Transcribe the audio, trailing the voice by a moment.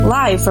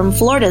live from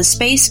Florida's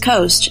Space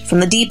Coast, from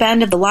the deep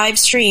end of the live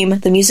stream,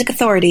 The Music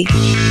Authority.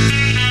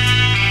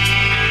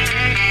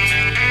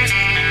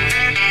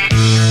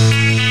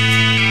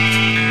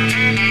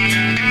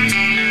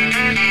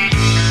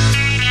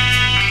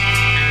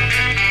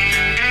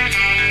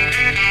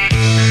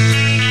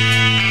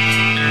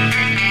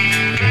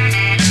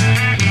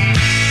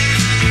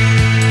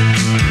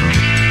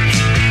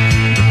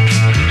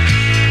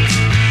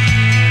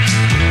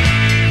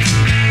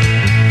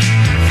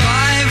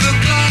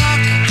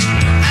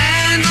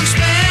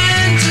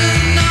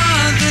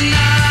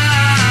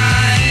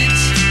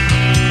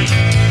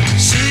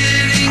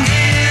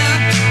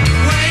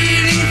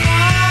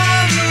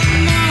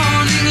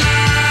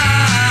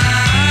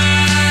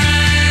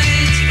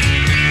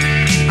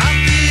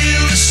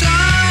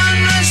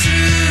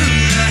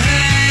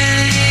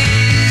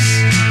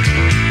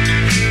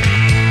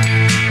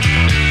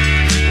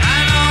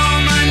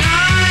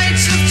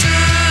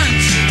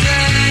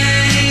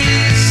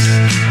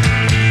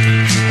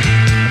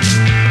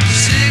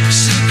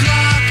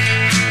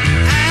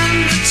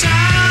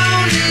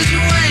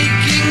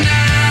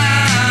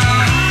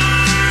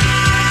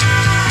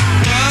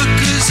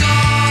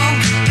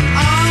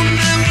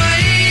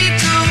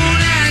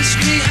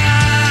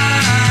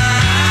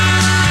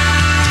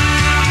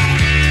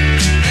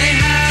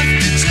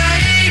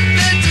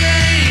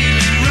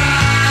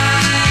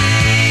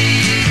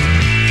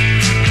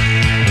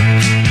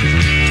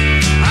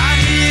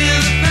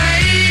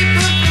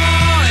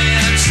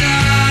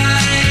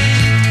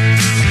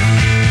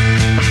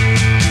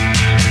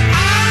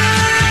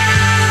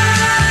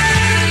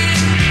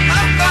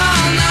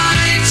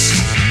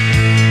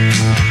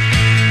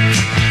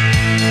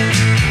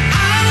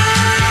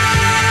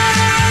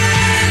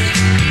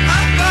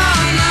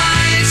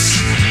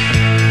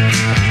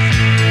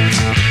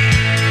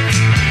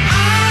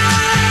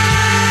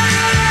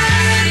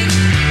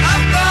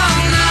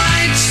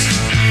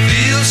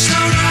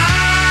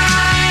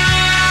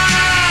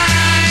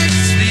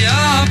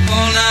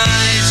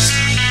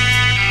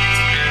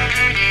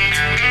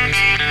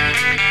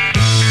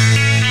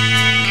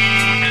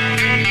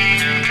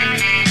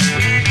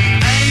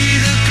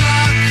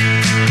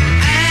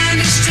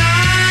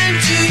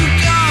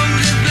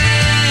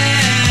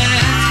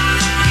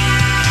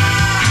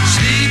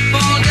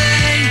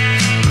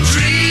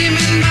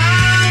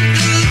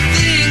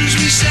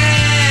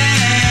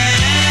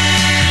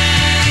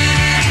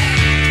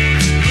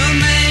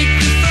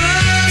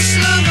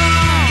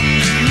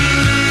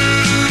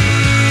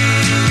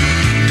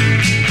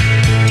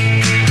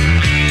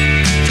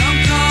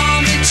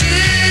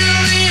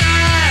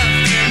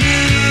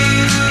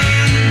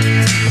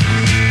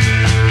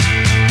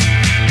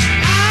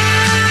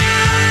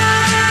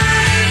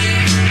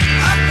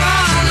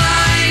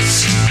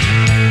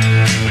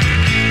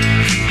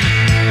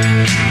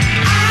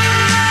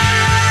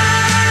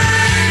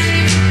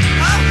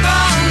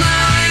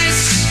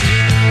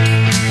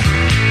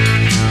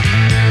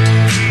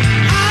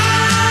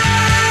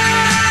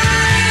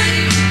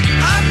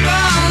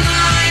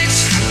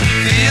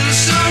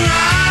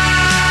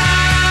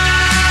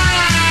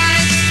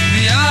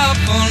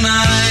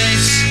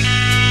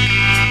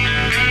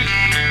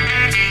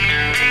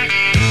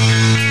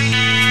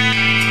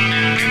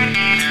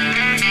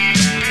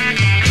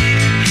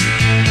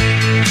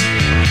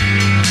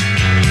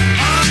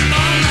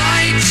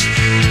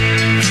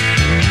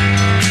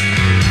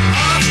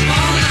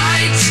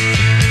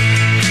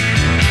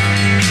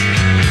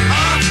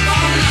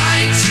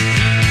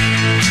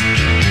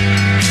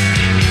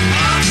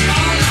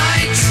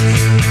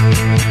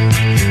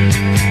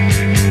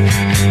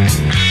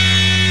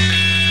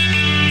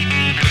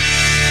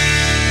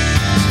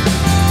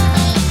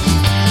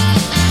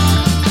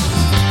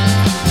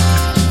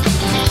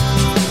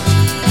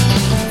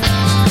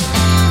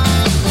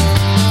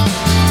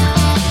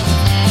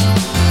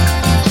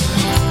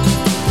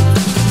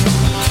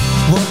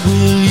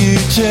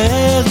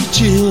 tell the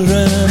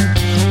children,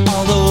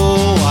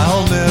 although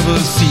I'll never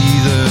see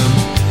them.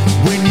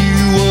 When you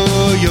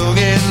were young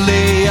and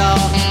lay your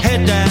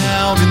head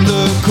down in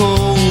the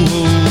cold,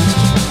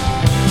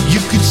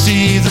 you could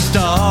see the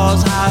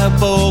stars high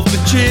above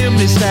the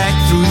chimney stack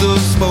through the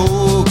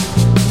smoke.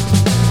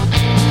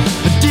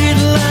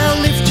 Didn't I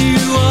lift you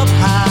up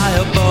high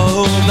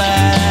above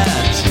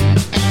that?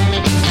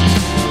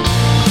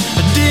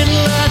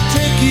 Didn't I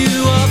take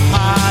you up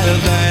higher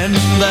than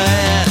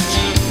that?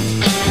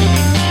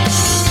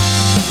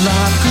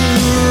 Like a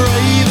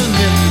raven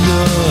in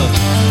the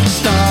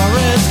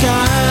starry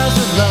skies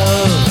of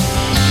love.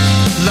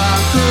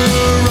 Like a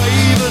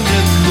raven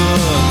in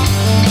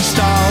the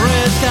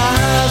starry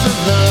skies of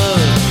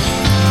love.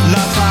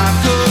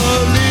 Like a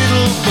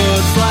little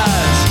bird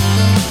flies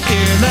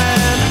in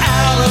and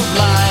out of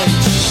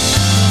light.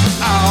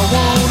 I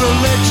wanna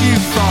let you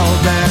fall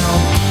down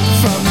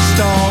from the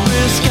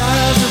starry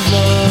skies of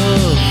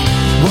love.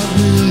 What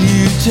will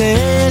you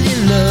tell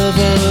your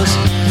lovers?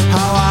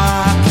 How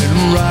I can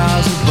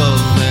rise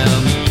above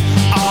them.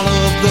 All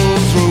of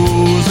those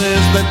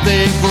roses that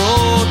they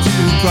brought to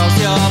cross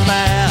your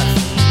path.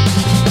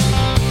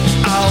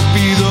 I'll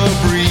be the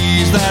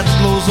that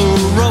blows a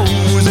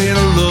rose in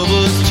a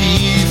lover's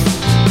teeth.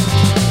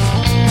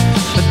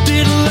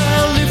 Didn't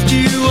love lift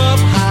you up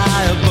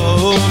high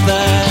above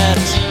that?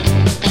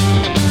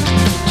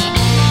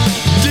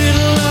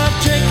 Didn't love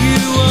take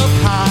you up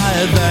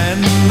higher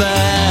than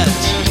that?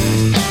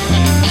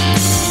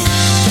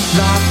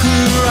 Like a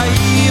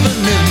raven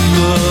in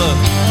the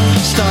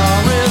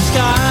starry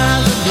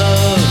skies of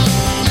love.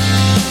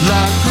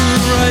 Like a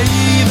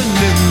raven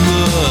in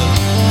the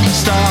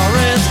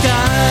starry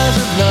skies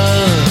of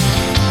love.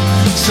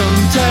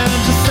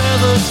 Sometimes the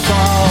feathers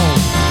fall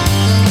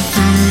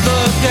through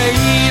the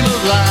game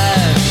of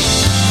life.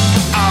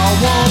 I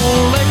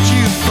won't let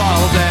you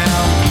fall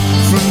down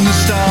from the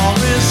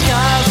starry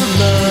skies of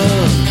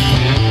love.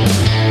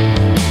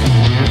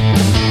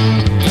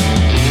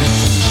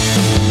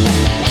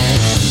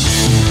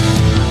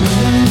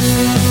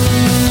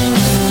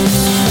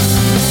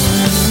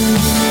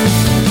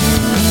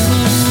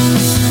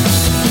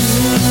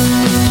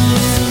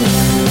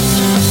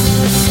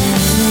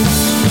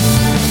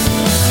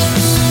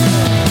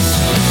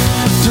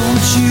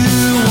 Don't you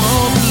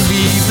won't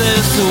believe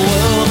there's a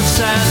world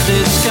inside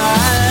these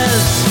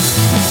skies.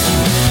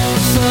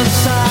 First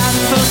sight,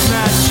 first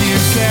night, you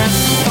can't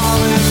fall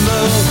in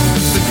love,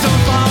 but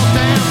don't fall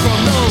down from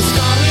those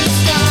starry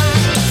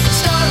skies,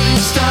 starry,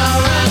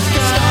 starry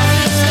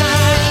skies,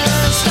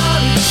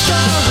 starry,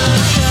 starry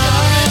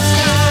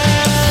skies,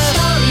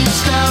 starry,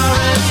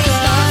 starry skies.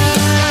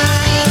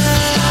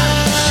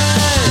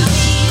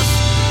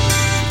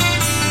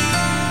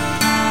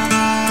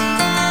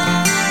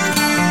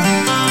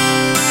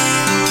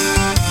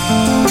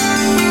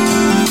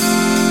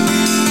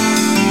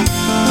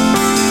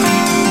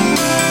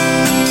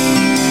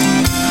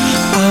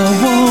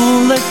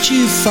 Let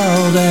you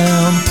fall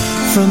down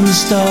from the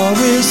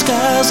starry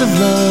skies of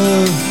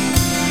love.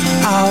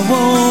 I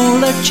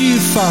won't let you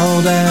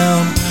fall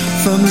down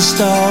from the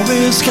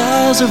starry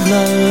skies of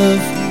love.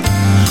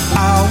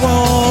 I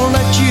won't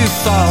let you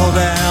fall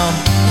down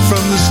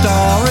from the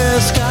starry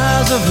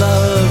skies of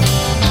love.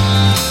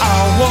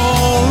 I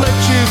won't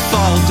let you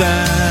fall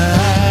down.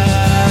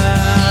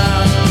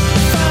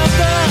 Fall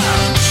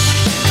down.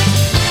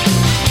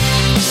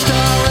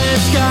 Starry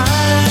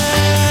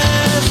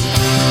skies,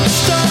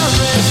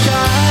 starry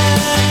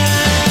skies,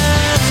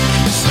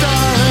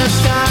 starry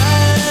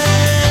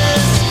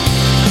skies.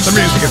 The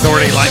Music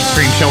Authority live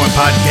stream show and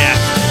podcast,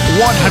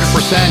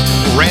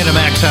 100% random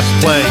access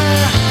play.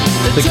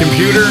 The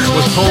computer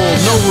was told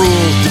no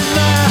rules,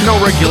 no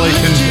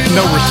regulations,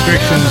 no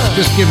restrictions.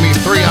 Just give me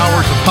 3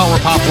 hours of power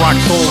pop, rock,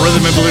 soul,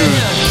 rhythm, and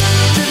blues.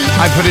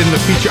 I put in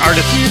the feature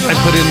artist, I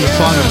put in the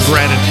song of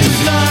gratitude.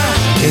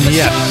 And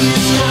yes,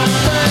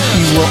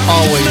 you will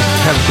always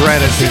have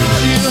gratitude.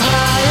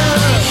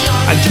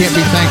 I can't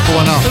be thankful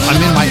enough.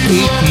 I'm in my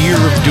 8th year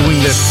of doing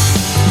this,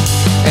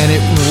 and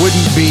it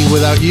wouldn't be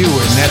without you,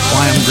 and that's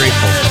why I'm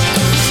grateful.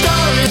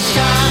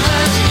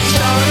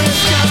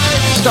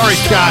 Starry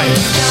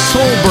Skies,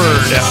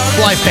 Soulbird,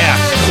 Fly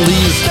Past,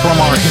 leaves from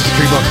our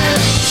history book.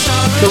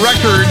 The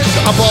records,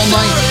 Up All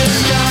Night,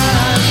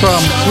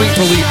 from Sweet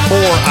Relief 4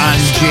 on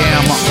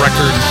Jam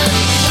Records.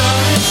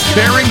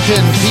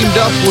 Barrington teamed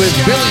up with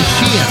Billy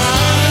Sheehan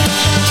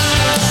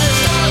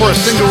for a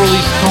single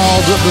release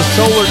called The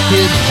Solar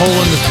Kids Hole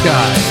in the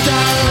Sky.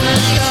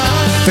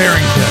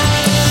 Barrington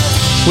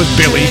with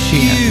Billy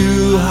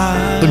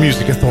Sheehan, The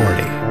Music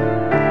Authority.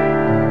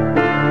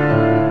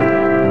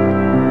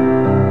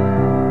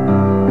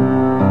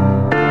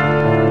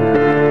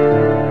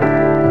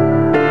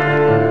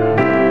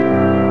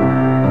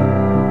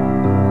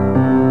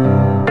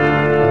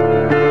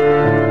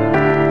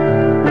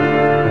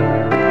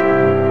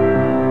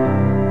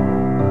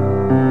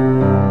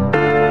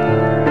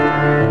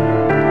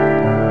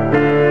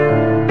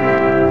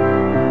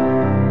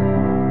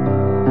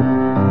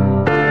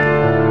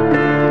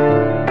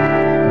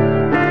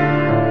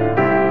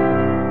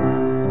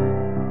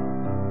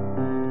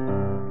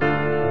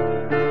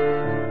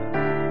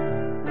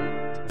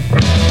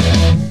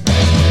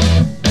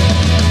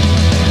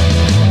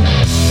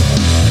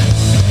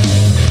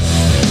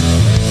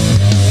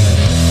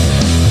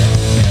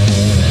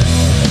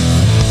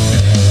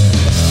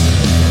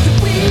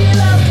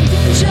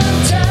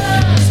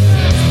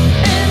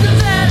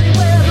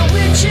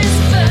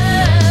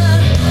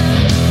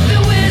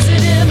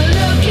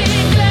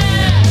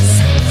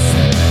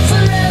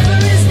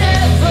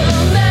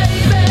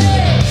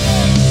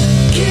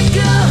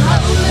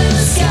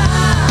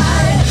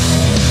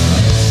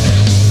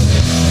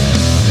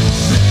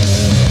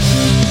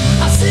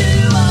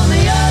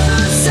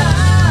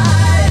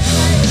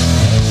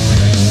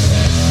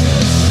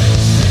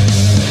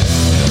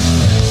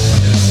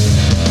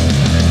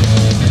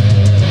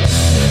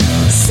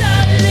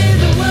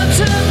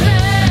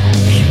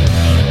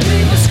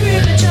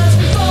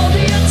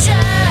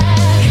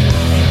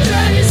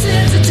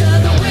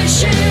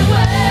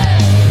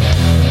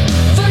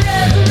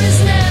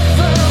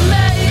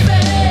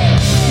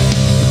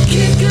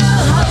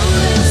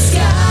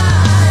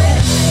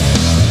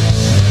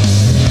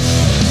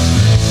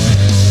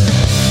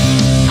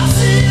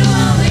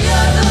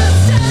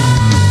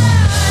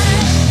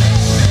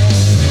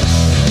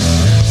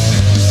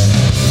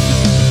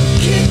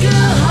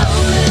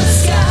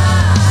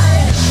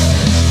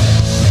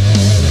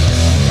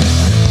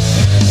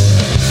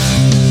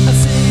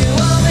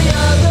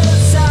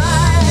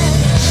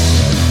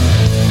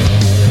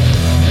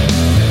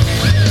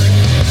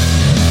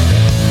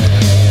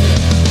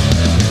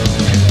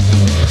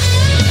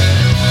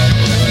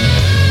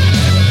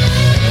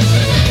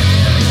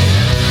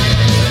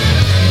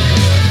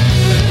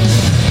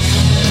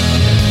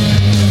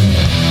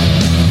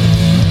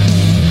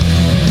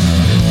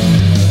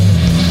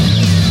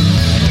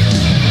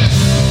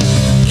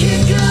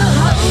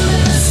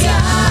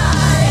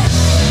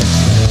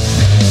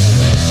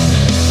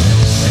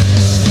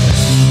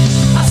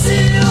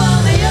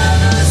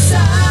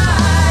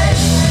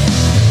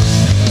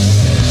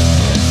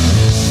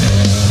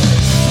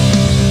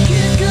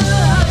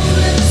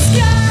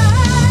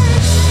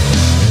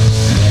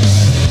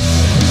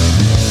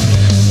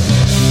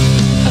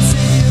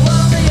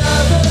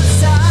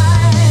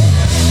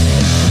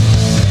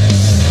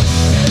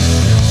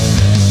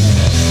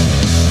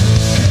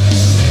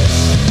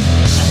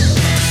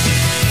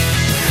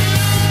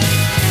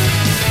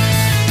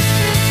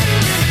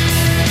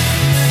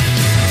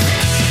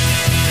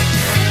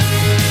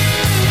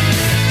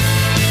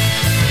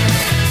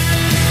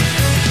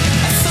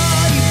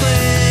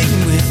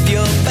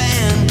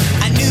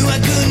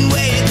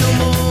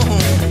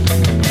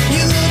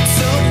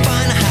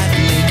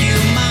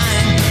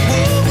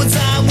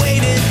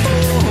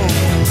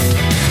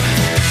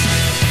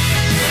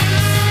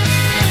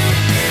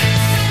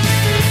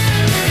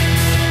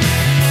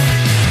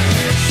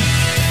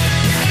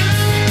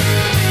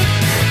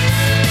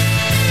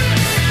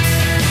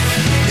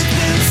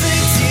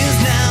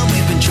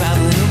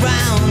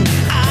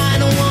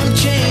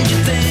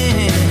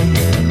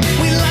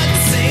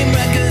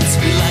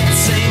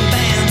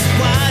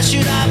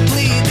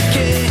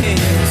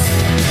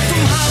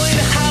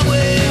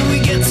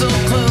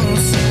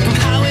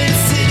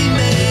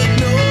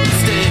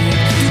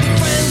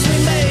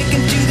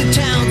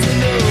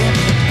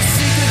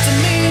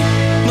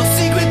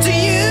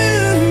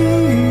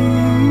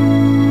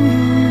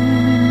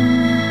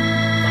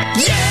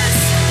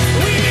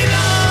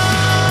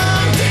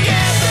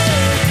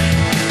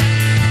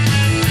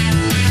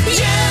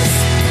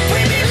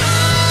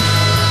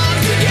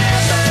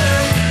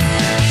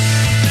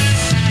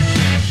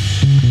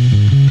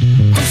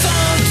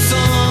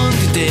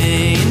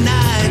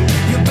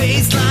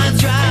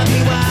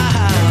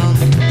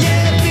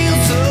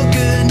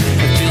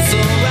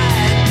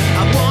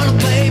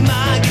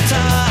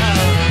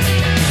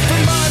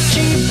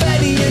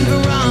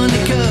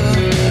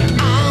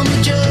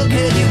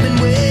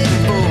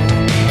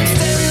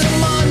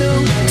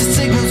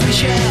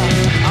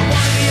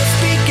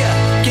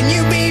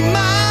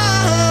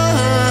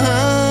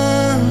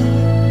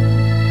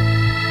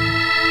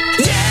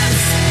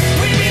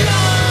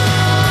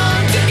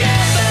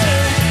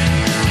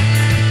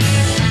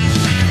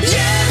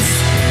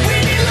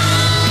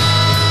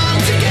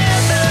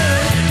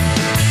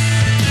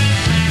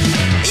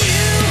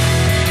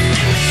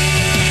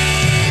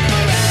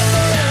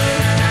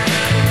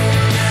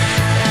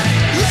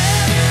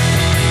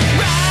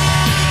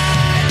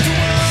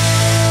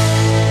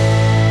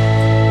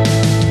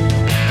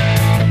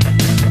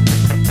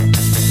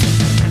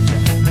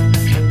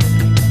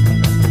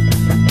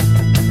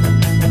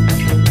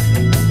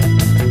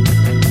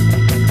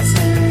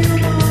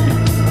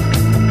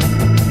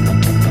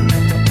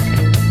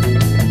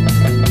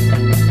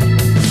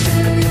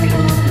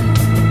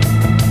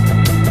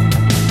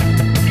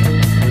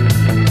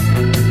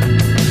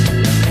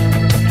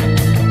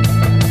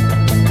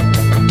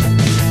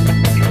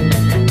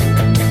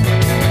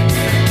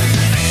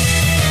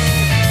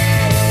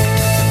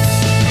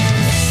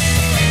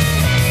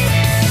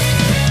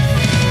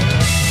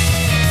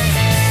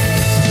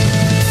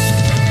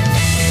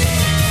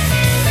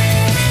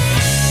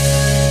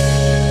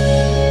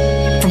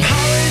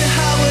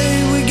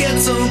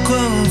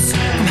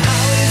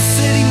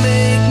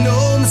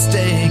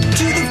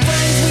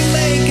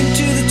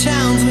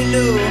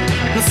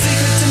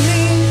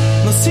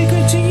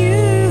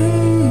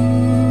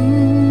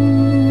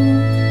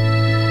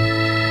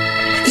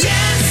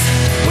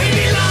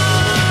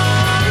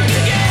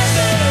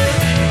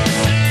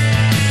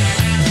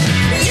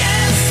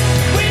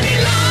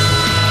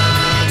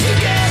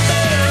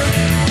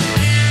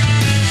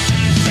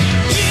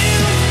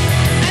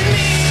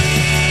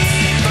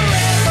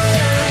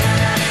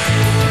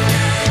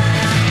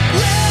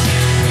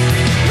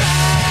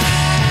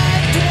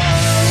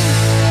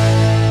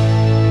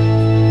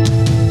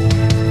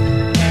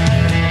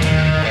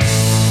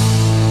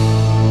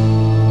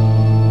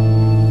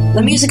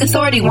 The Music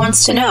Authority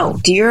wants to know,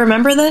 do you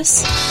remember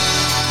this?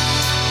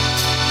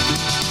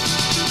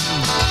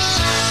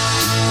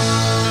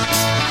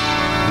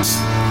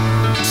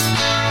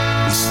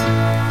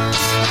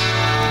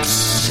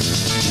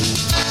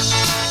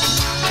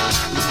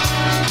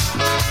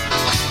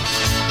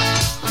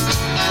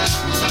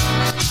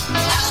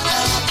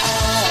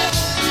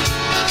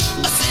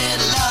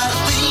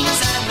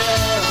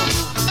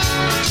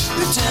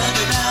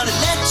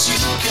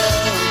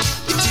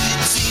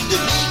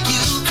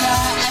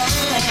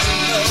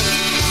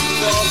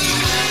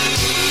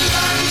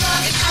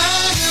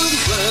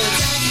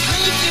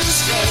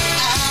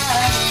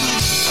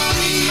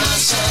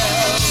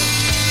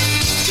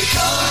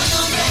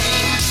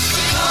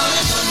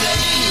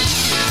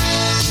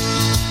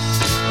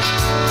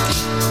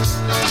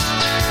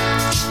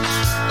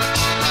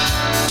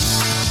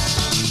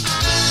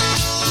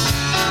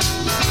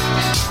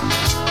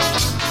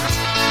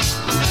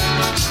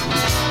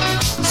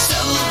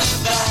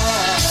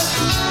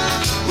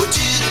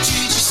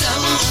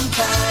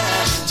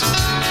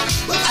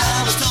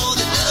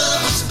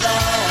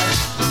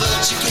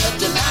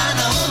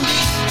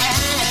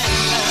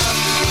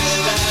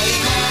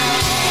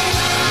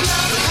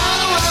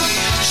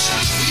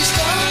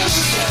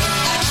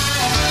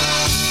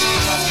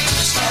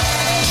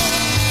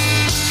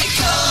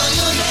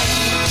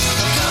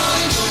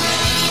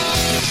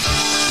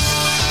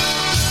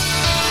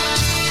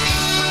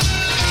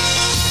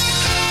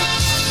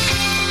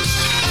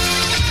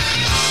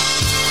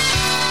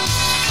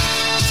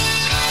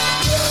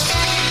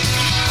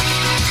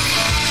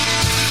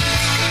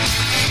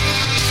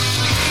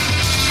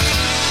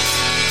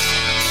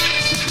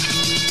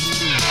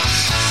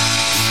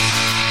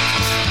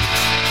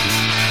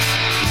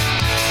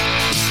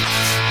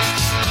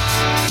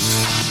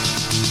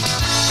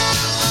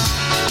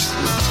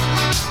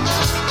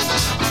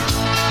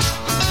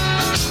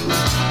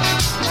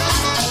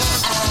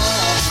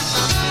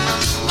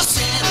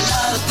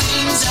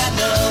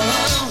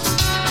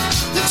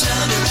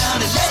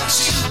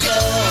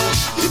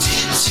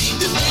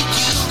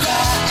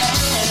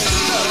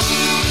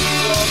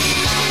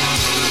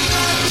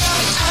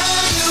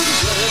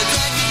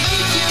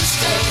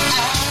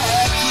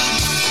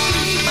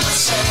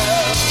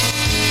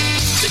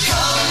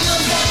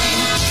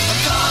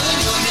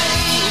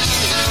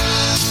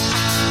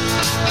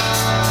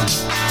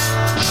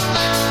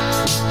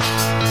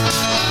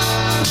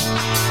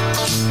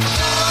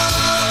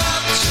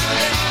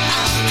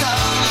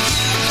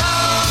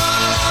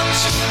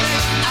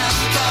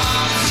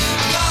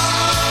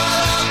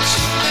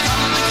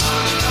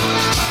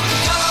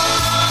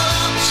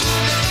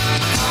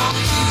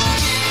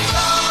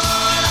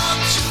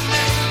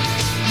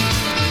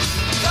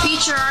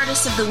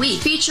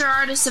 Feature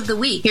Artist of the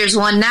Week. Here's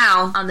one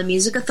now on the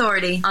Music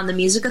Authority, on the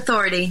Music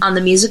Authority, on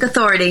the Music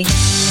Authority.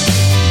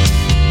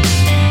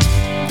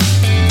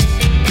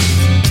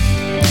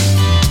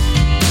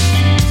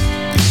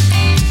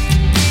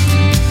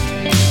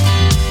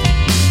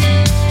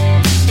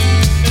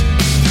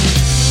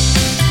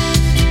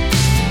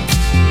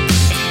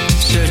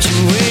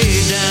 Searching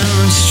way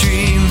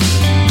downstream,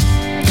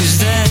 'cause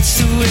that's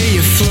the way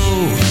you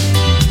flow.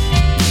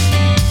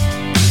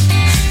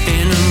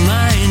 In a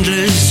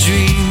mindless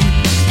dream,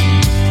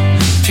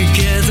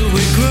 together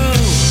we grow.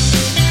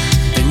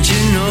 And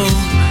you know,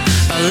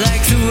 I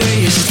like the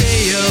way you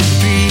stay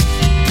upbeat.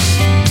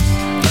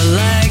 I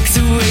like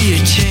the way you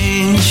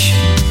change.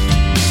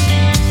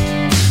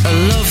 I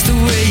love the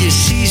way your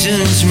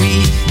seasons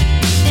meet.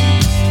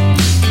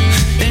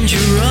 And you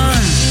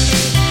run,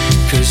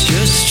 'cause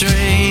you're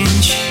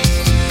strange.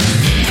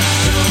 I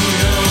don't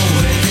know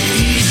where the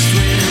east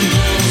wind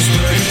blows,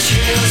 but it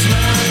chills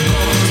my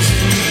bones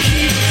and you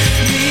keep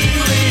me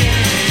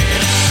waiting.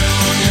 I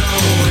don't know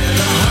where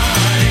the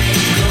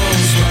heartache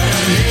goes, but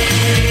I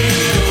let it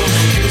go,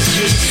 'cause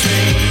you're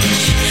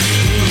strange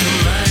in your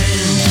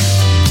mind.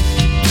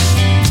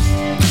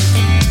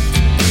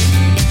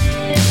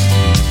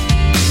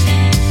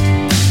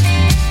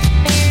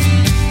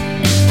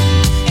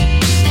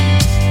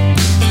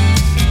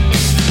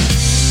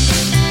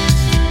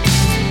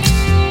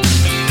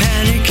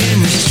 Panic in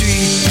the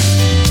street,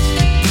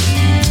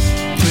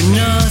 but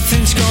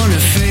nothing's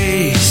gonna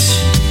face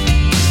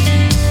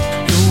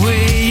the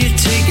way you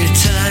take your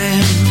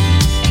time.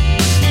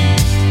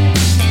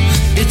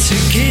 It's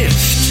a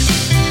gift,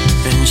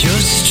 and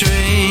you're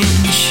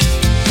strange.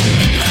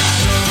 I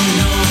don't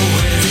know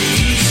where the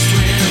east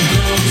wind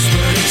blows,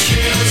 but it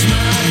chills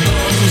my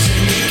bones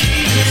and you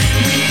keep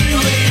me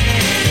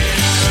waiting.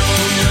 I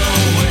don't know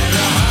where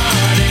the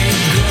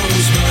heartache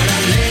goes, but I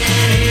let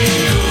it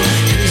go,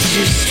 'cause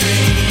you're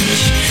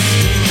strange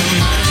in your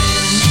mind.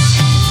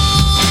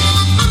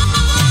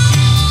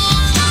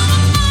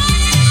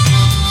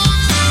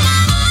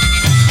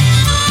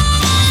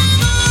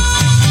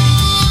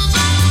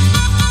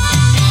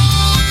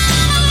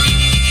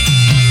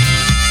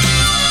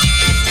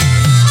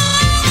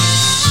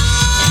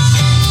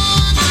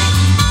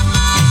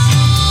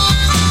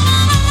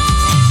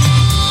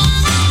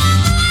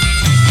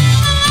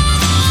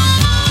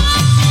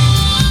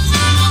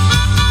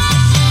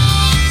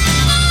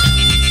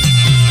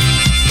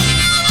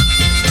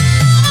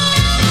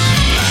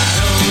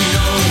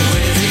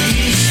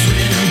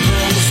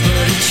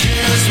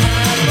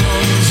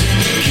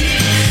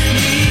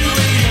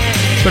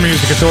 the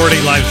Music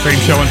Authority live stream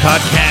show and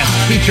podcast.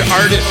 Feature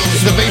artist,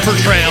 The Vapor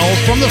Trails,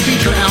 from the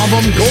feature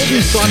album Golden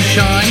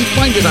Sunshine.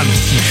 Find it on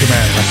Future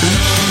Man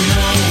Records.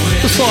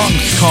 The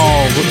song's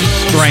called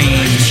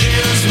Strange.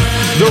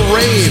 The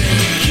Rave,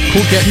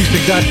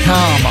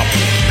 CoolCatMusic.com.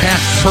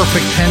 Past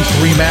Perfect Tense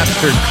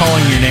Remastered,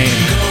 Calling Your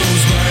Name.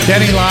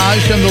 Danny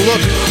Lodge and The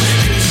Look.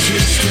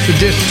 The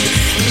disc,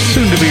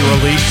 soon to be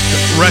released,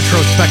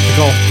 Retro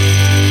Spectacle.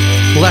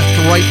 Left,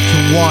 Right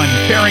to One.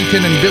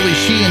 Farrington and Billy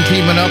Sheehan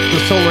teaming up. The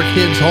Solar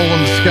Kids, Hole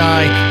in the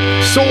Sky.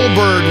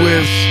 Soulbird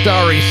with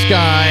Starry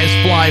Skies.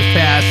 Fly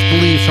Fast,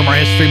 Leaves from our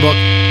history book.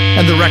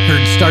 And the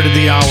record started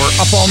the hour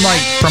Up All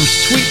Night from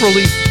Sweet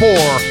Relief 4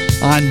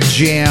 on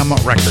Jam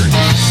Records.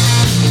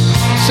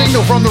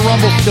 Signal from the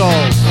Rumble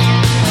Skulls,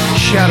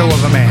 Shadow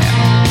of a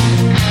Man.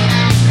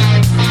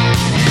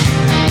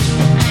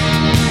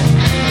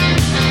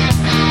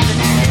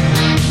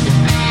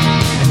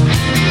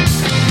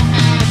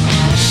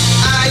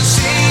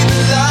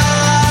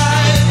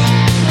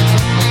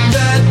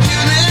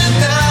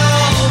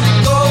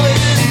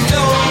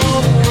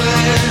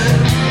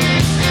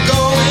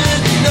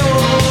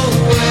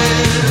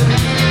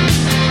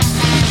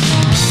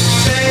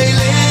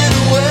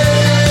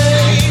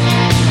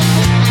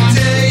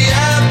 Day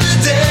after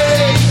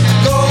day,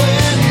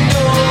 going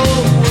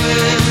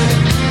nowhere.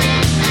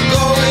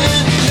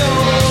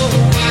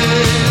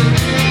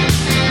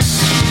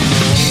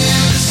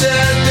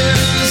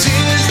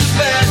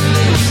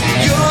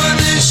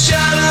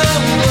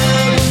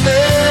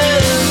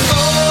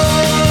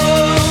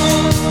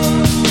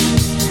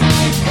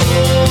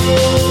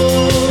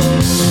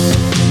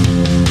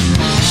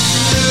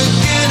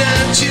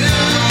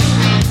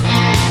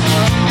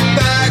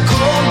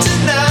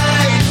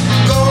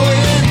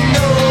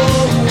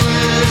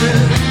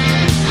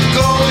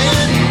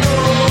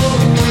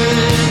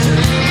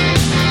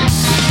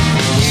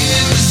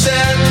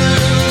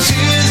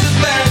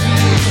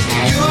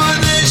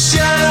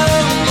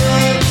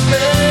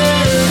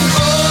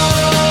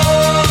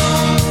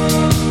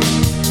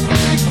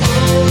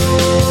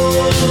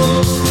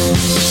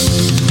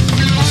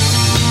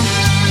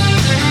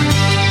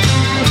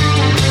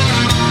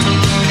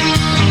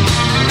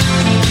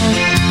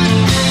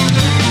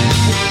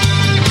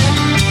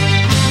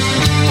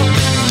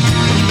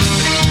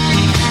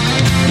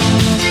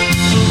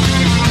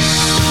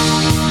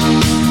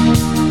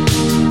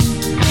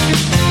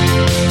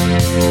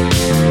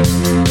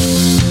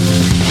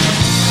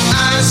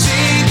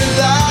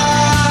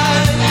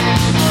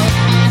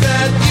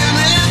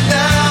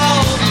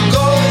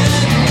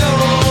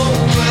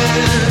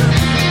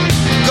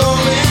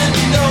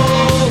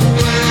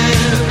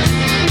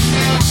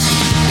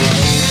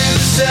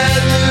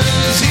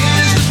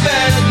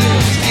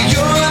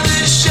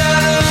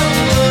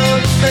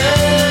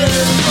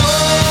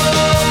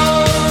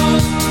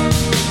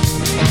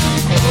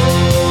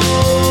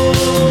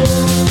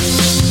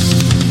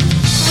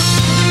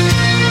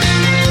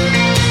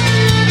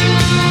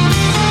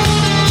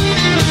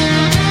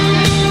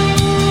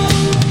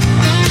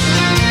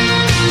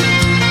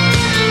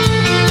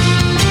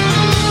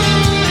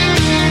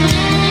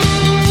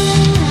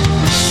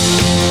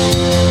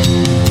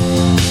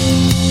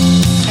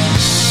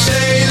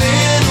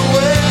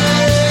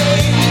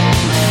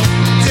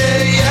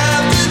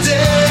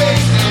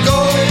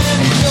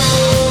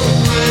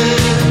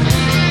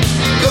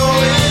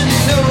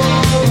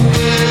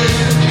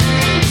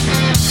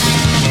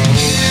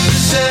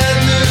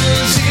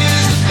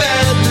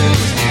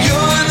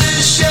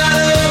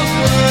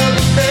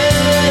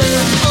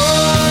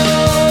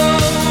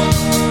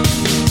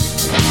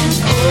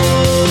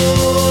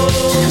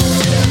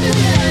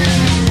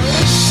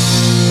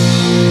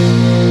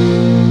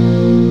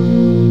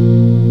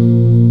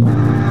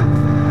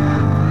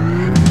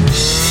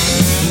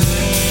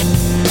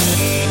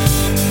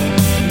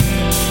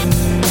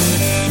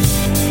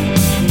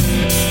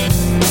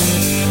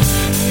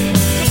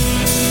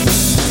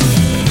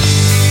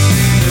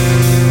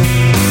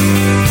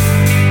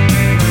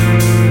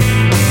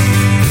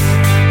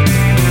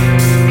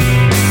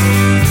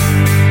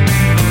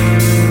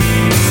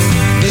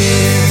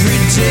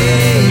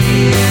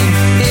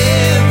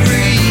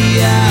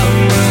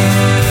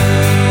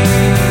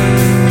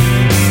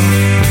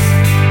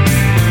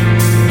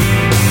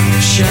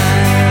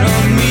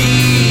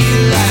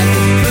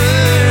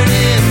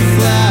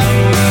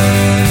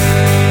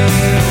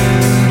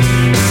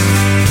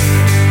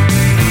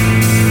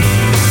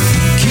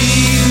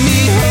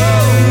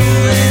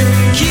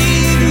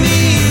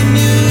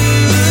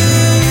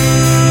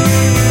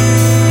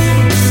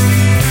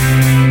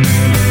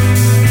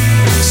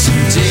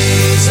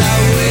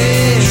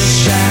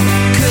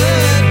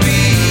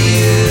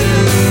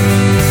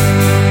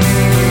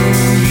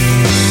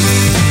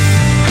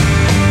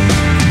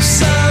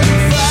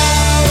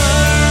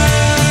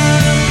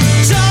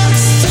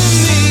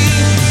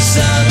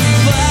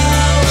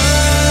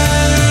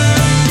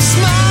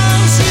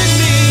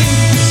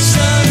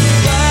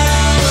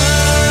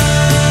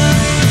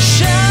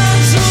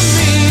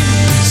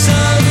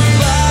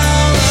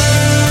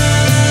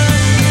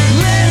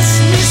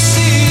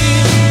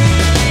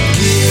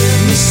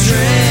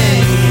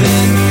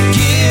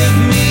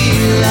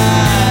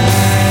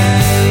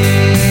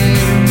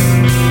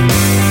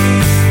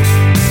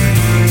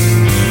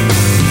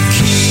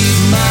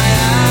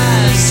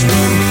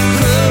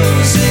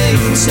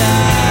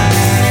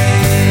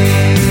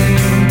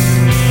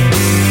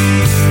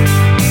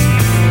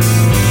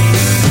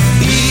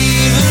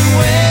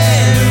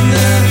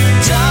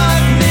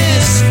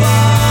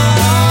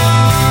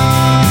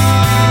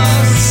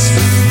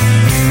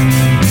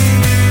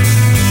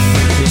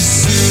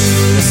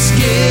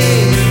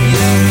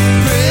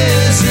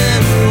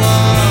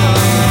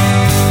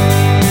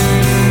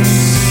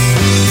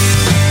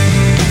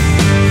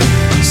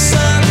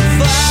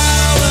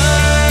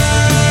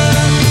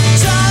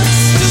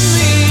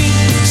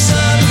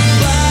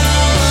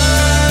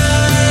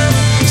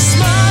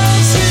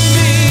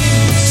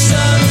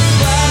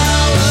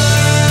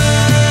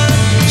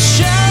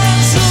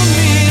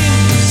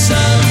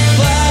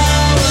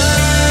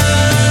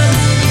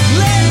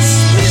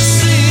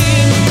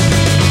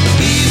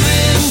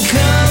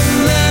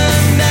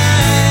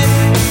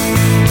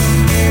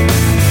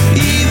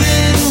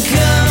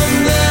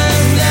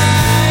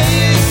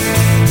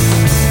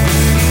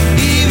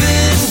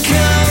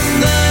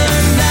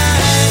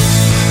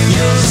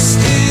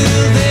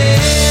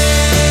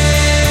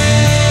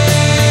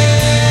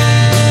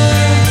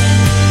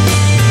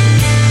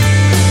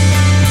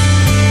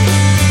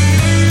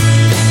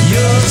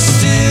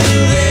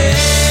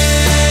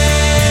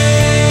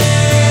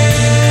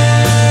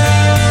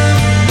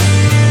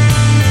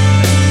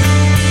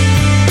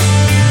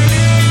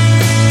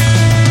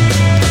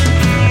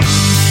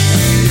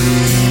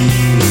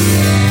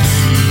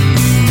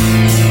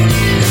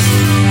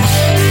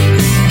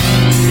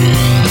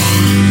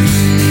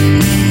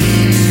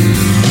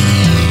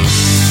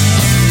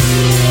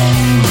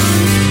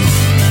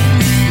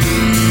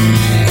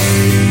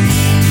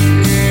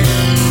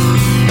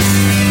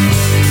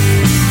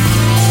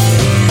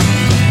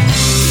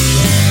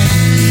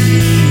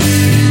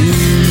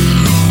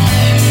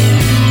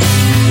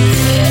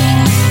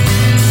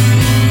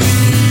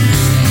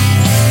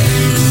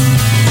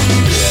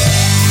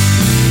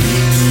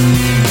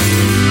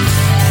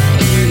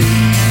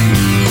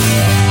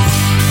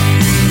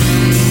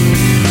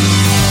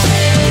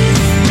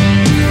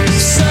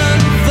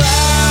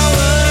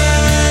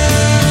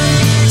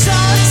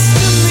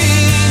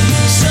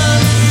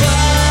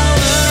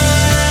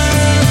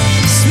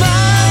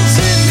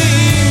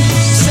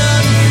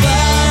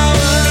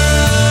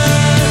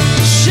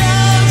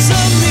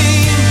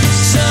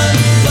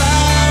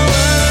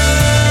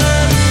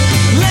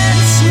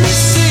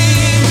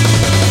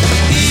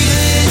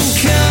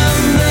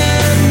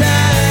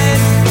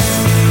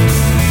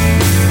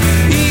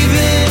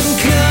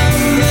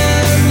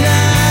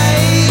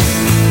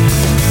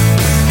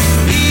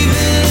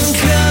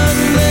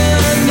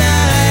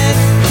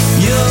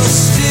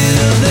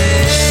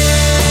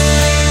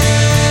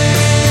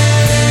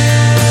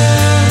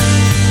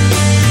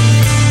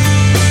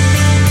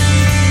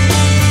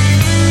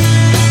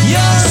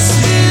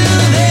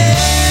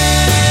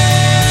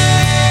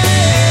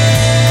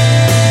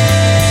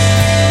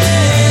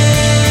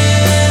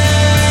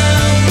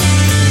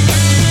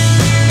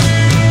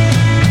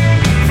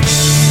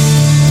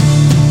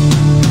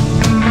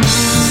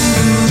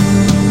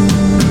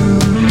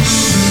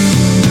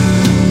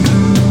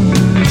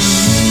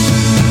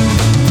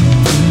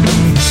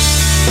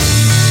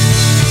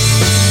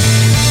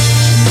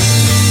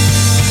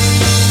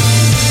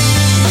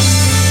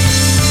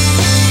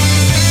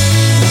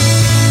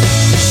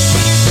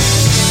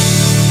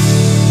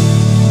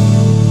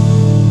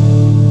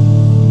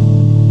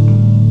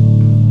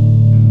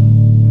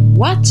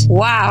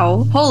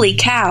 Wow, holy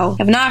cow.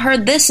 I've not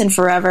heard this in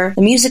forever.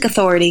 The Music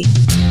Authority.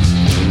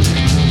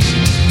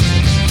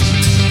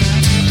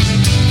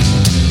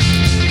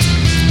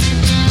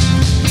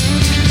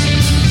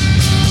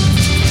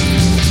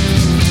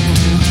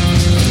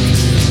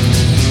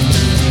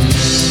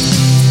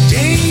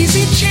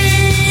 Daisy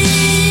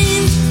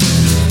chain.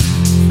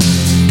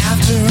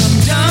 After I'm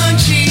done,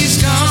 she's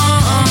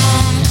gone.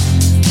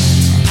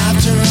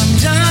 After I'm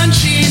done,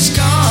 she's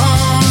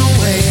gone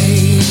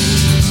away.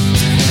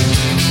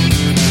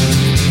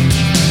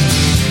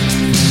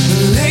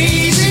 The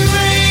lazy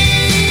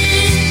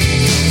rain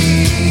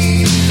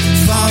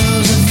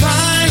follows a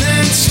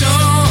violent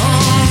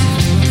storm.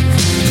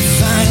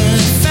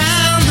 Finally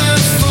found the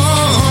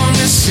form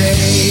to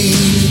say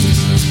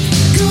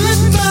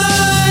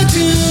goodbye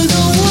to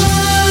the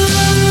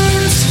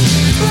words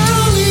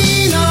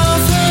rolling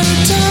off her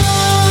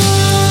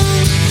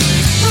tongue.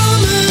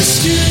 Promise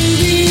to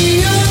be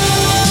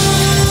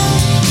young,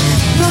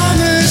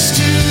 promise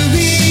to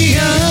be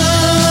younger.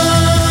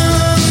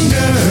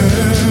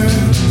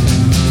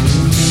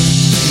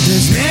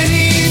 There's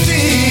many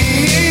things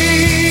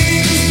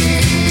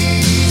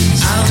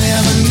I'll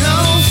never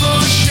know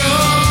for sure.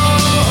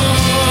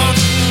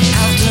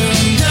 After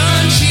I'm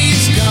done,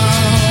 she's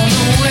gone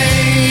away.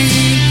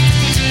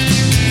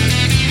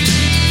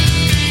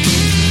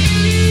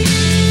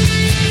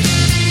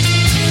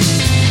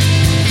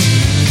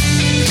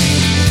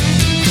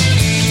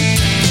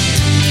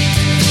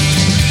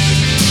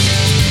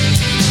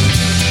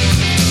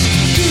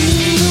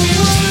 The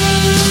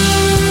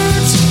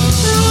words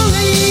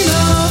rolling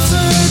off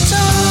her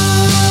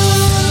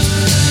tongue.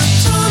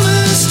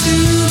 Promise to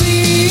be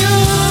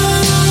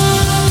young,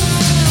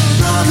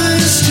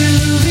 promise to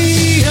be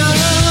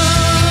younger,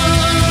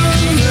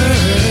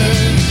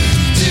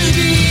 to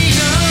be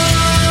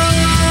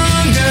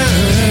younger.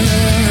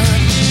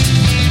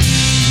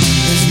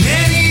 There's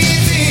many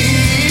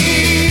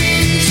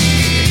things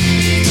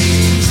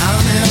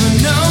I'll never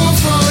know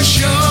for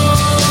sure.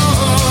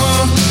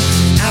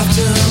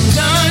 After I'm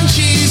done,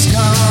 she's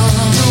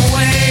gone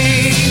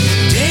away.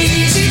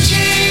 Daisy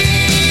chain.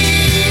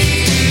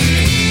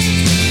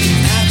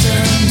 After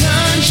I'm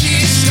done,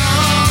 she's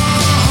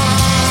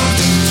gone.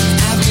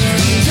 After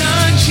I'm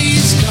done,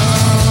 she's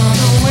gone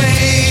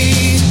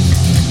away.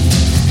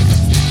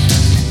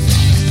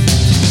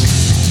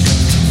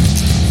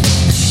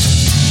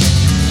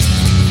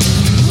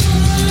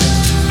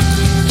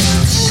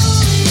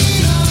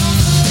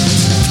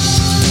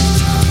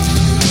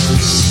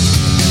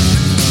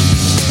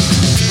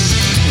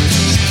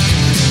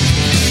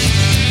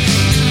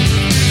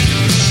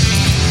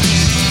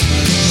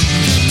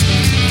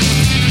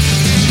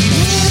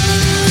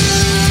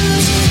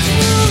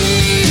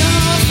 Rolling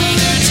off her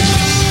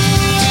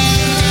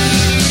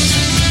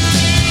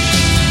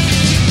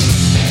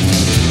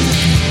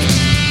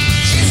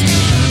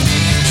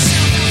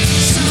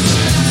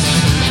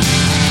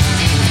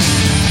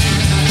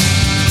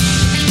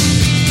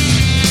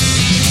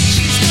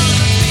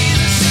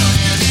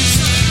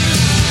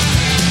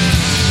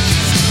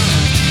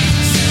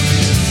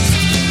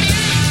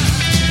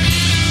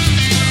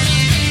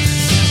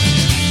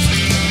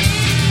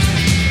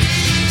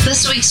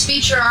This week's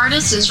feature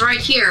artist is right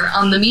here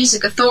on The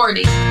Music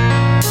Authority.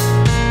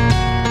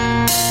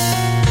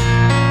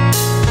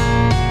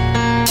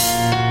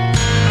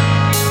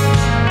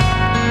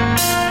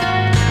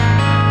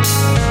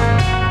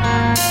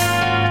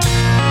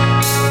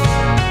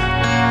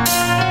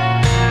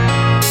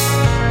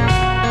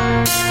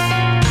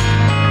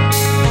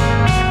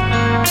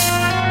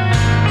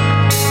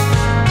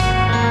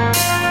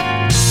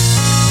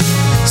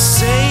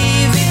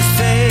 saving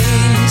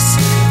face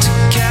to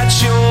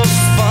catch your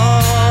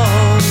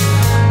fall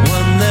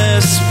when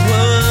there's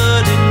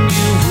wood in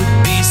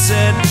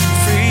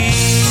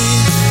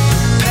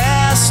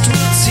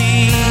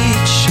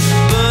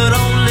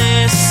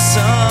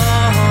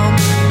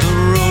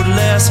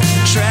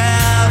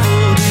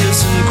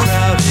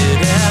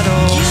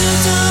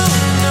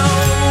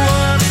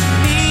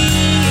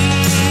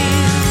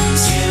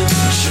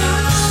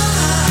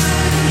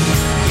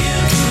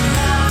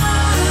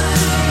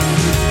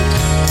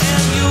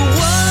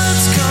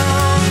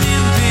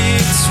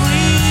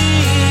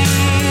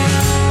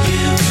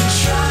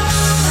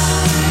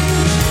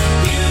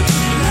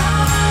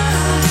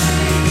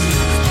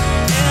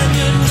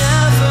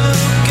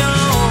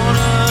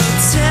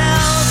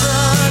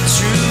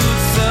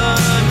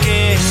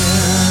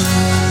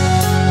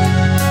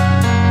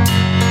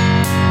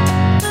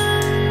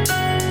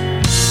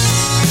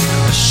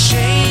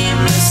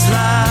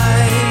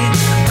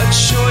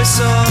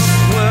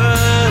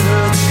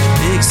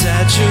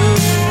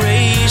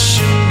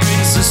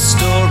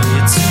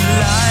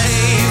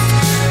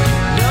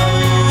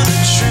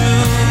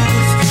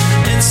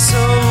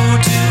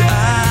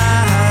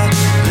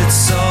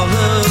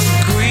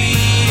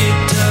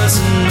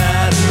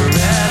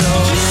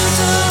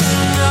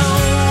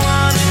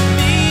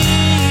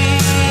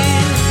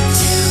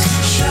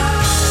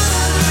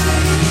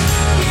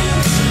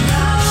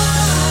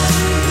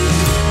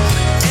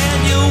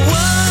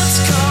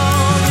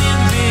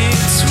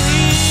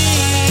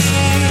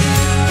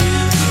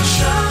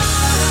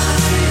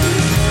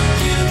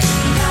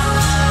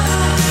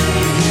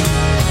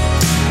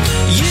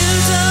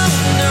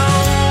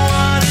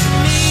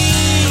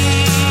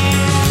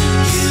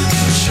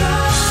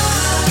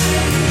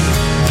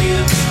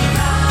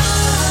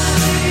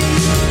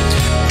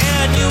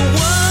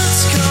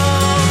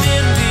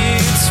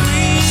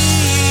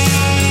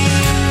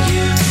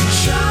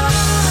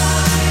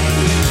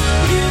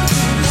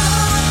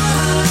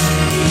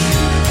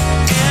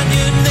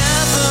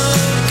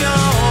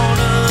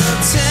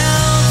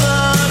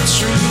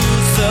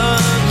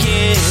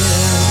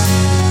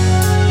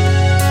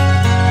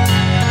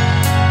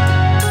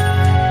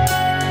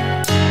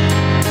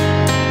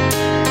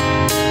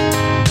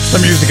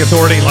Music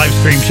Authority live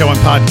stream show and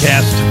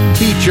podcast.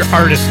 Feature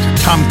artist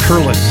Tom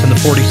Curlis and the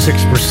 46%.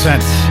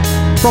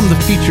 From the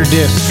feature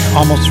disc,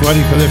 Almost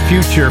Ready for the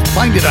Future.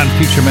 Find it on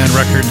Future Man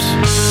Records.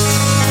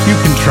 You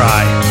can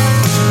try.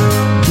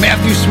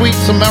 Matthew Sweet,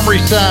 Some Memory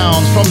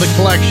Sounds from the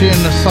collection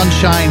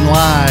Sunshine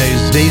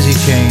Lies, Daisy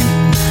Chain.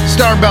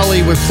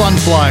 Starbelly with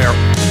Sunflower.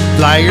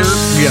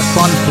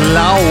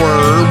 Sunflower.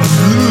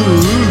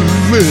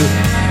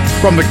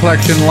 From the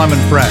collection Lemon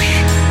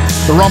Fresh.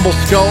 The Rumble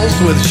Skulls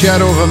with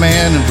Shadow of a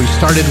Man, and we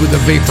started with the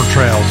Vapor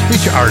Trails.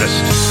 Feature artist.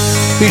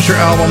 Feature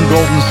album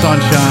Golden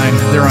Sunshine.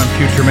 They're on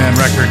Future Man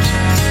Records.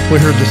 We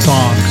heard the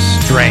song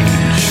Strange.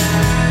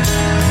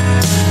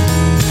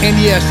 And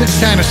yes, it's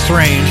kind of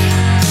strange,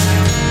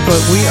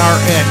 but we are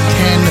at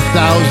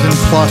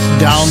 10,000 plus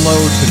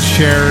downloads and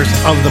shares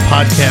of the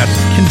podcast.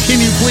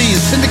 Continue, please.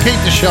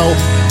 Syndicate the show.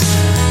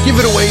 Give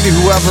it away to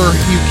whoever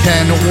you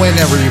can,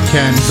 whenever you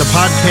can. The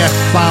podcast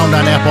found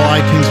on Apple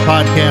iTunes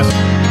Podcast,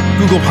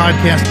 Google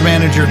Podcast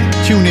Manager,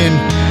 TuneIn,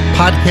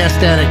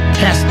 Podcast Addict,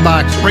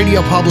 CastBox,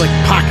 Radio Public,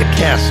 Pocket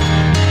Cast,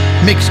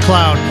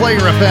 Mixcloud, Player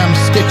FM,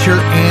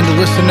 Stitcher, and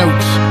Listen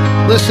Notes.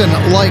 Listen,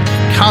 like,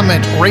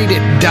 comment, rate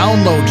it,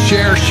 download,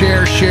 share,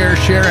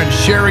 and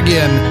share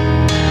again.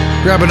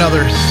 Grab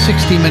another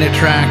 60-minute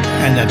track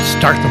and then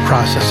start the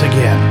process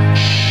again.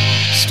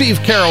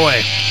 Steve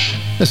Caraway.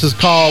 This is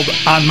called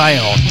On My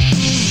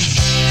Own.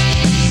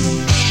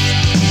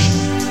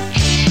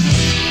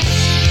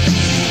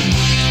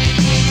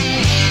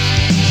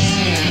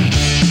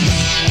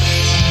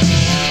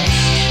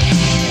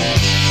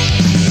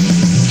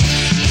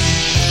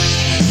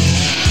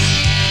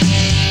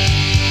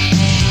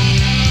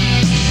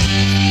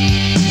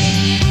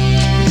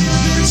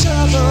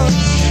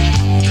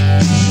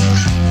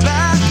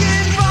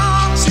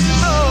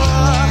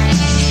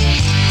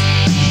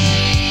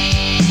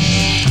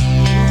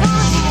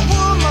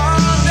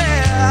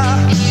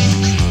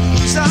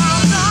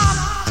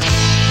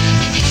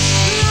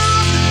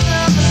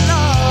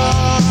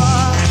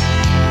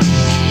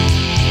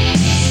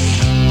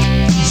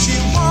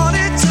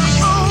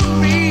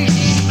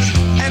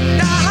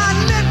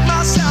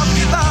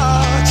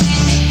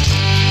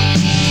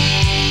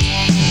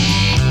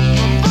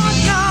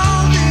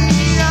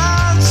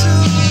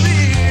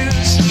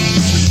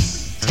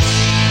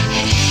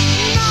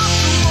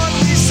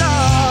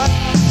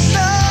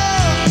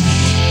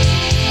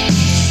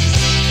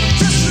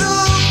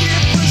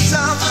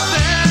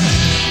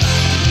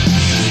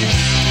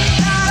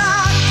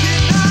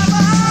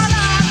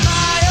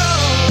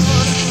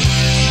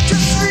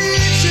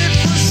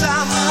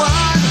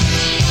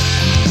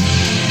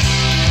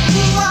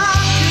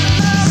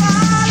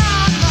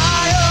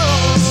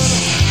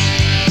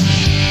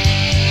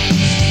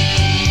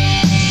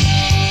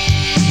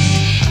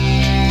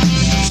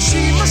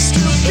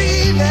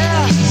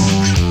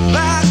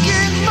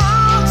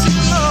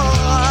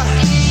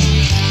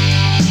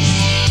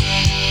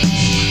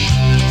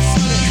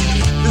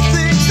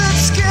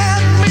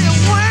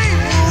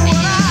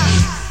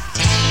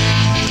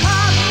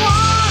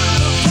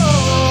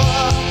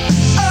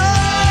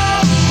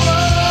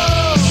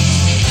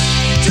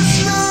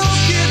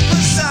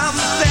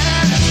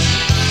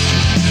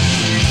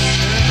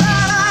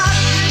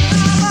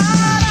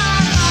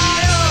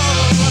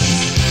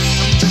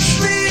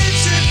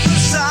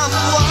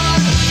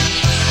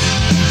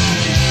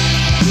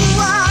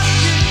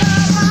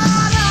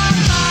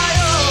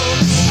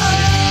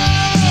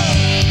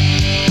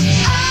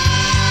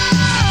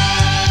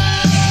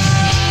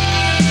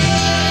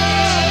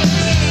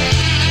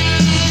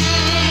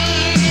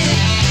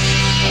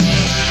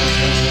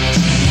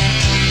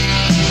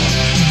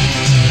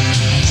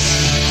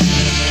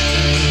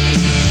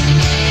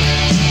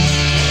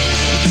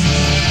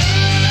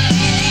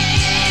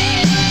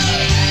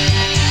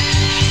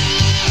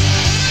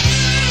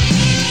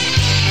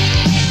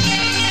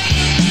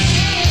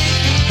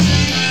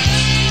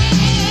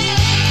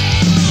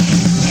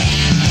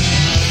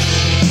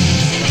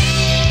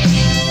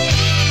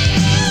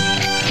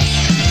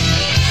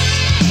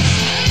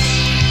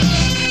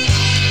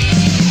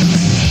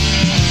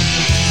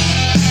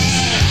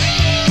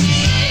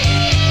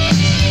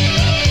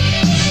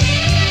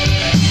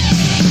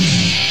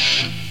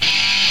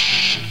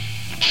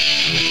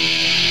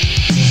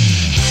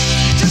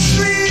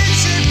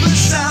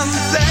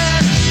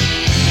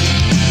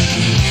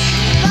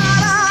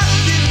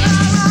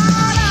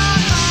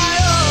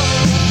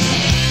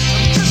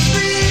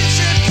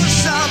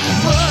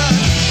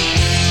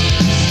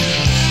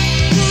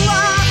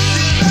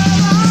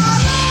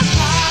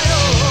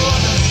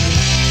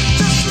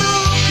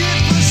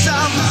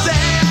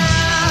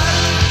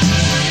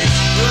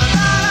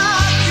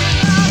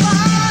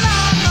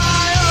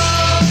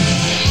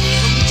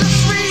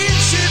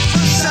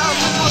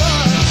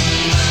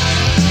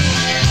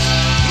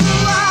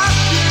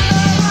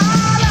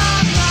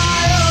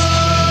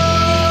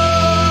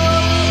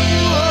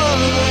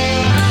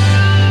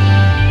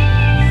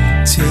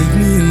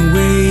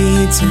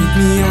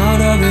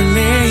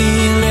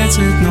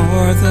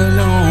 north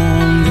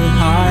along the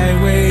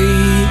highway.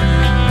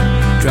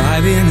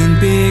 Driving in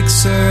Big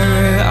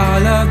Sur, our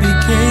love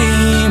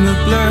became a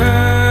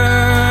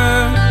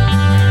blur.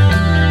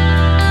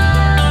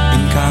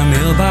 In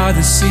Carmel by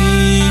the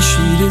sea,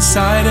 she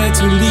decided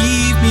to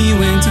leave me,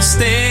 went to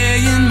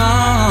stay in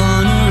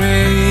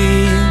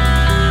Monterey.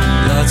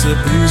 Lots of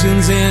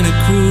boozings and a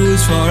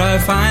cruise, for I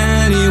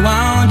finally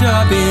wound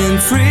up in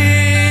Frisco,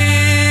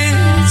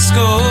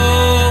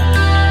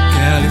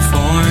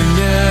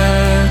 California.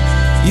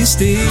 You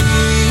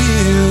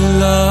still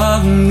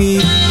love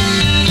me.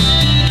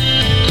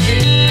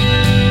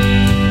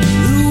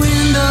 The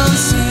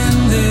windows in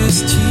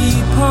this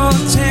cheap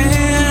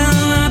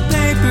hotel are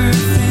paper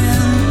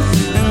thin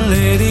and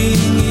letting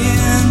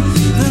in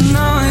the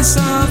noise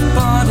of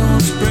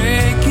bottles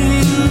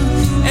breaking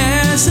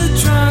as the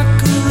truck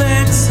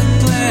collects a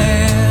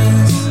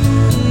glass.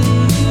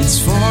 It's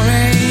 4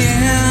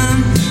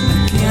 a.m.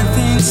 I can't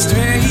think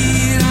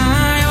straight.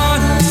 I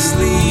ought to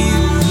sleep.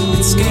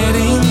 It's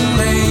getting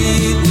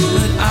late,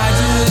 but I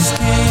just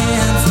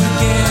can't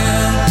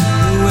forget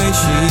the way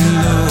she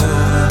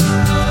looked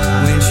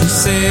when she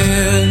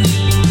said,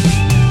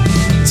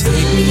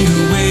 take me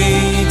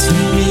away,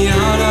 take me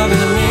out of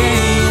LA,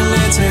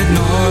 let's head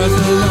north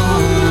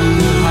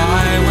along the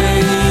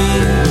highway.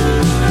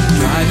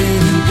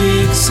 Driving in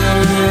Big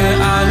Sur,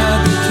 our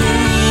love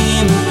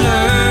became a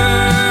blur.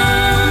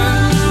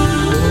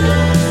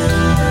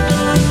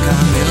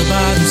 Carmel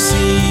by the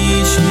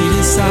sea, she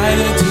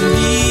decided to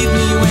leave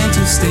me, went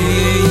to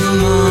stay in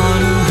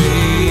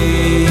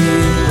Monterey.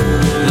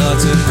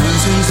 Lots of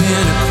cruisins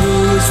and a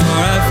cruise, for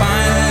I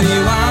finally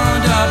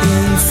wound up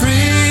in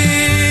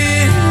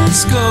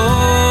Frisco,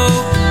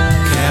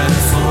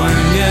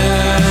 California.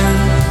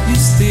 You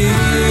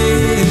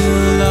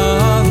still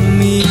love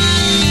me.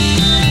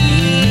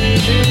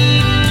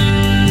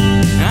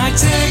 I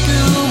take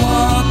a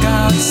walk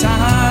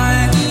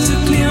outside to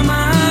clear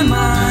my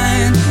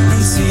mind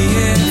and see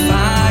if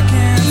I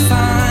can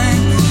find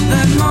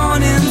that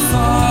morning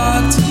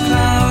fog to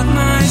cloud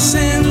my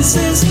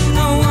senses. I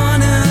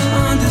wanna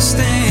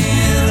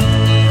understand.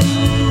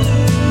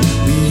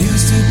 We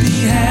used to be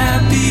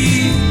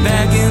happy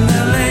back in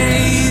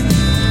LA.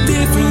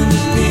 Different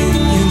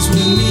opinions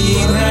would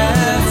meet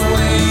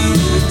halfway.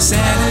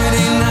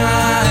 Saturday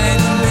night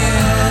in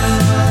bed,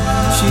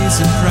 she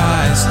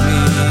surprised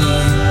me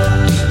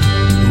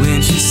when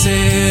she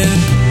said,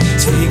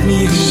 take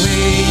me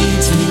away,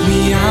 take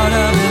me out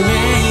of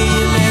LA,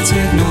 let's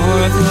head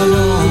north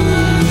along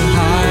the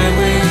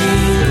highway.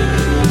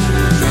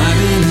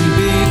 Driving in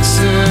Big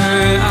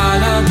Sur, our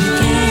love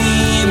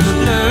became a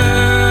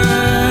blur.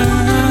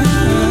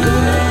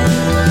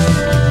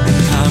 In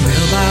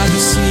Carmel by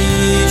the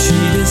sea, she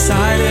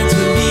decided to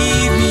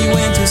leave me,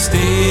 went to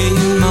stay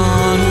in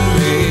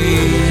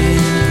Monterey.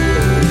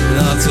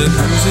 Lots of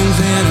cruisins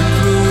and a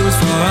cruise,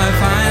 for I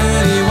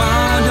finally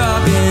wound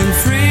up in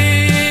Frisco,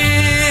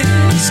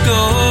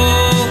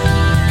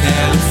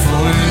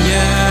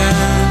 California.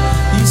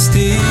 You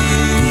still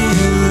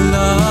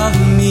love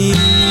me.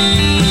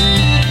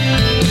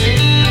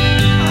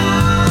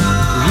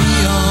 We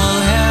all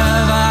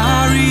have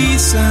our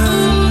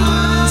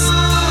reasons,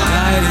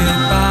 guided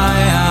by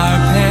our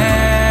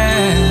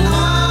past,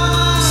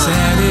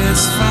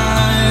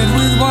 satisfied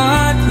with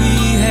what we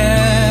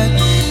had,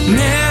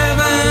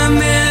 never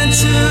meant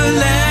to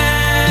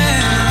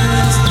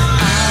last.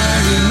 I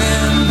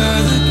remember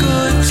the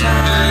good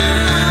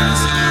times,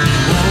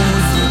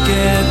 won't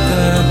forget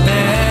the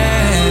bad.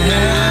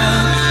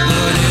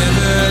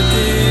 Whatever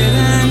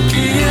didn't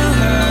kill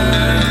her,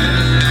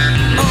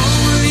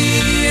 only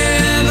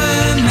ever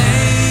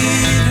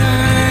made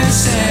her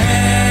sad.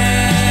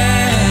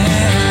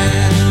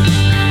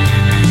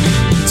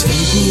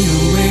 Take me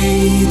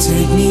away,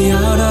 take me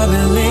out of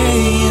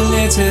LA,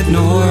 let's head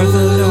north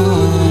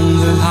along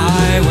the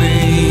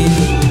highway.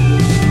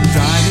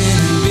 Driving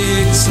in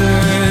Big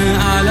Sur,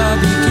 our love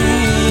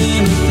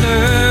became a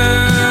blur.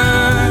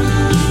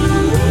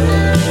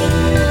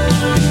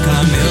 In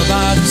Carmel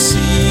by the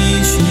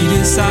sea, she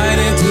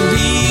decided to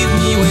leave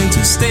me, went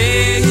to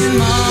stay in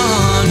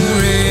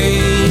Monterey.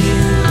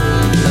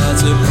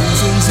 Lots of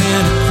cruisins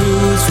and a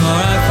cruise, for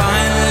I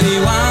finally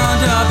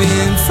wound up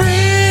in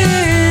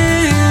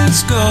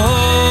Frisco,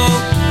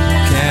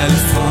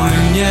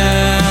 California.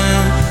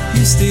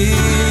 You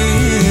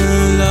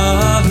still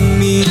love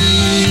me.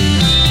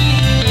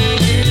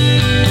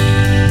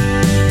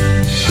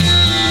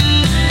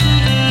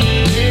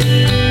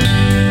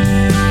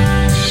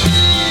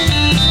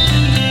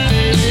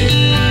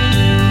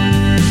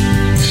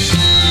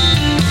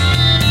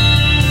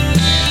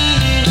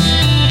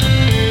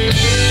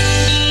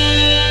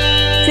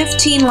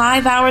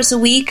 Live hours a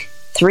week,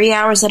 3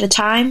 hours at a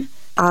time,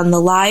 on the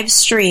live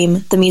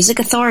stream, The Music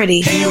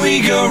Authority. Here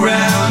we go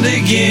round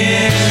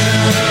again.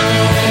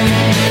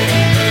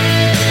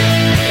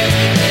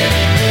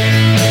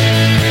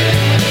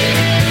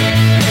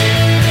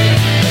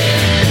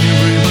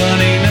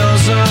 Everybody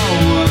knows our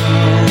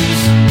world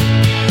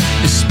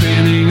is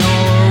spinning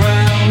all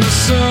around the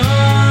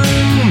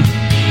sun.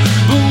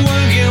 But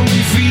what can we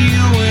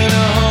feel when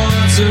our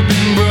hearts have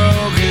been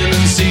broken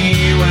and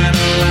see when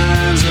our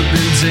lives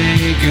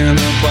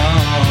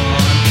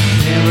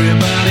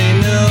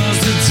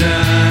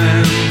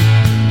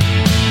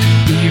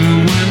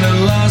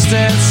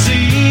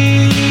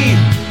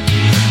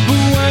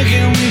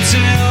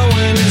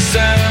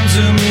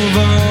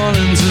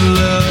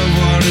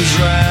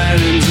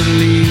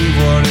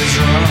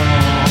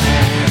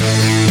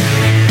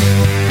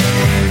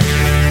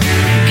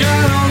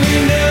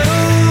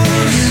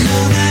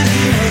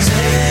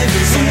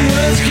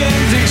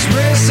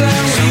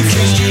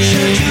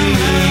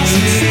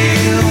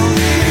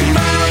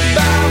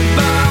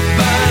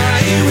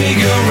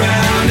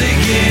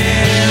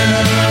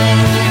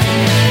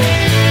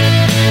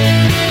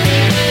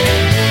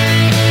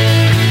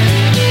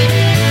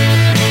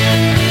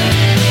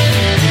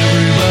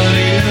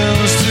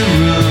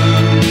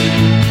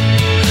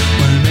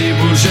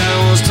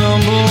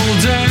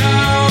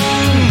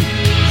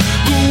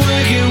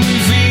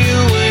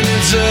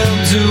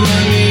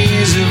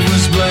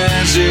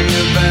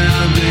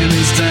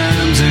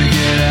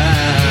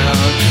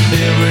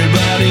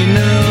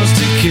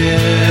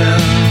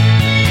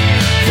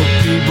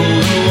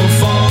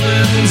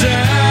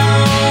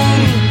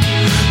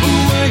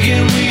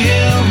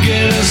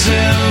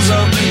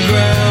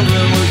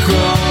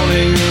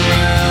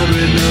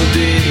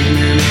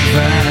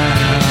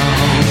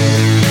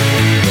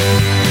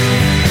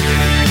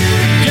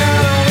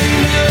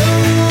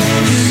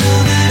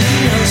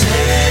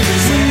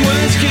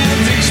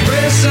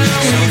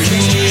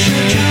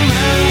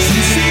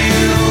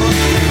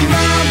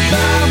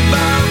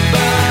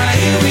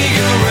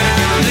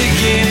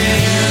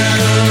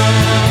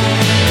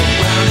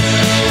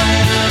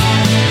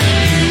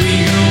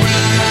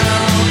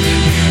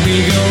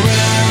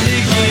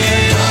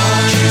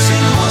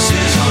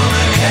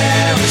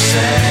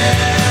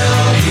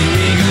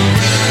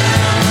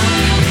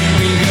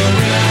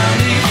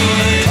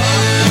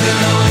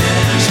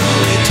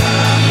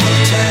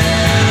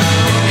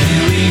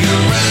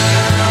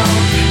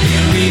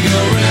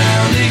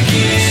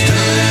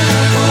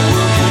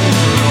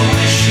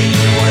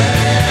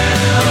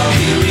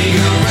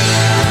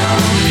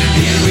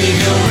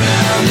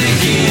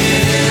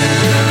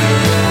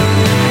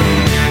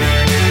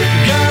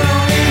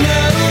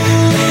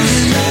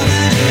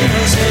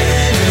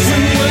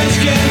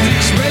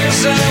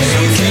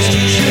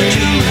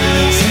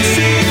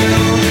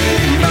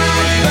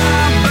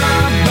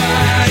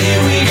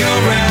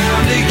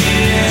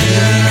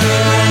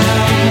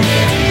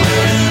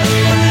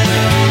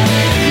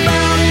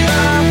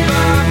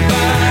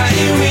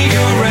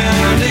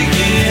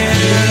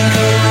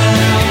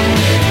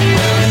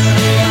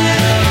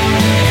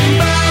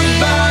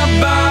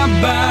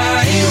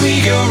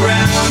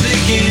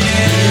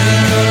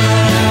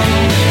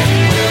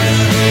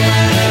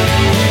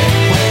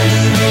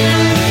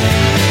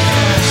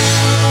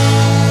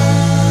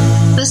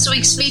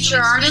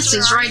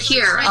is right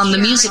here on the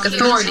Music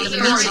Authority.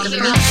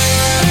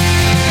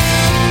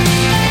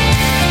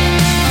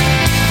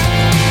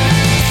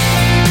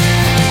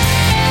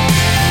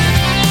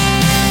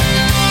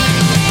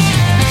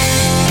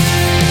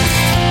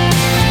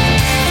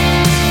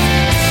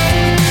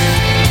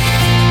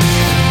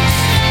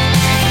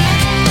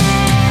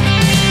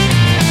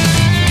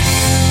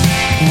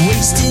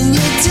 Wasting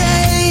your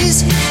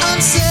days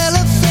on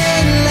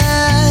cellophane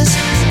lies,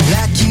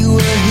 like you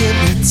were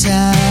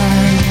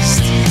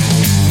hypnotized.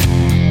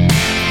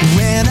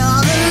 When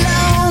all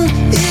along,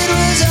 it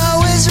was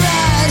always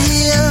right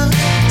here,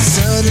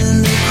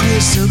 suddenly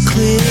crystal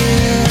clear.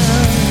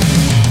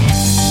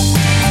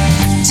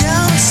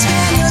 Don't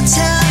spend your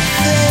time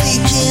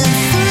faking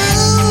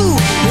through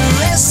the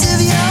rest of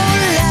your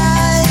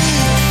life.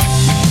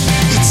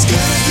 It's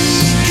gonna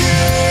be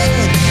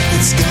good,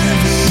 it's gonna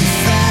be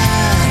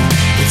fine,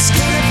 it's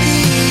gonna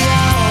be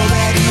all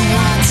that you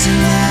want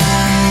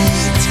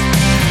tonight.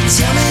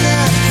 Tell me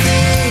the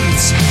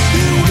things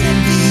you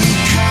wouldn't be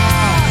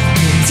caught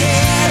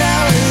dead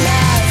or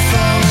alive for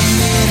a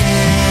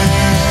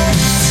minute.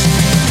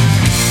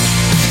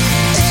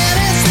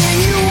 Anything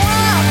you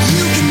want,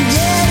 you can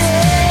get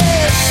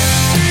it.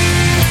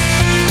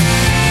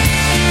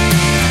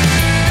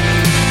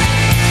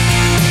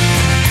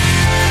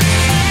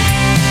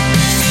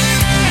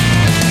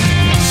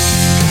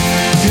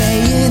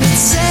 Playing it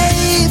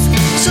safe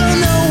so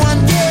no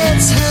one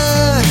gets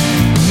hurt.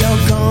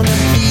 You're gonna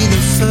be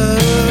the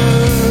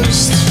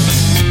first.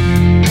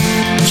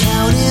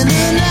 Counting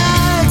the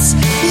nights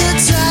you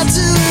tried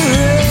to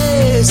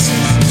erase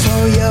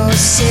for your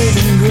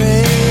saving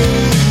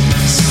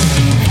grace.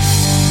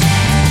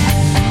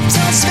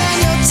 Don't spend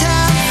your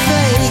time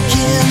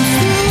faking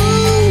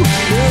through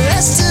the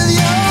rest of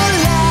your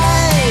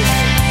life.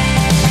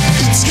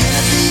 It's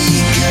gonna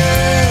be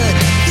good,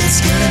 it's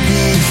gonna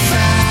be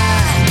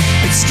fine,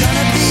 it's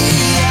gonna be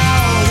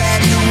all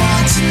that you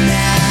want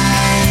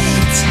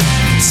tonight.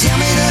 Tell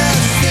me the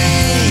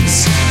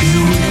things you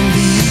wouldn't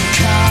be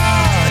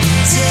caught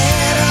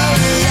dead or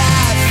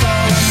alive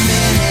for a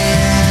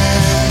minute.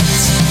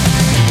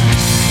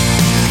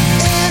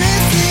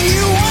 Anything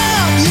you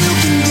want, you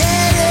can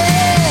get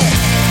it.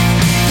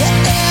 Yeah,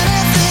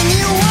 anything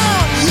you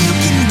want, you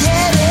can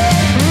get it.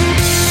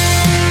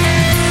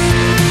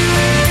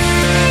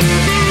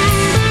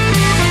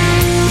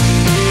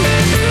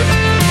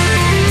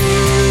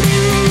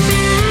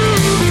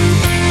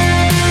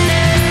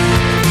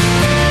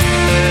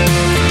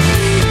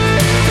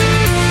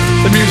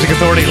 The Music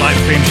Authority live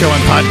stream show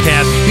and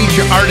podcast.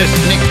 Feature artist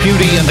Nick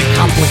Pewdie and the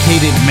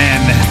Complicated Men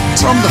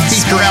from the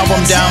feature album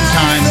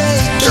Downtime.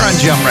 They're on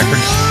Jump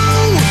Records.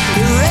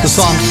 The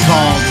song's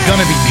called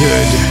Gonna Be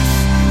Good.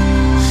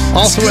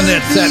 Also in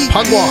that set,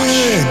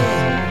 Pugwash,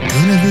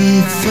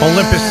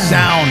 Olympus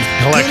Sound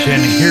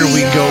Collection, Here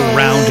We Go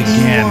Round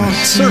Again.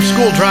 Surf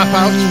School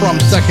Dropouts from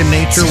Second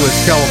Nature with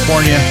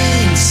California.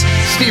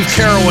 Steve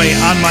Caraway,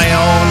 On My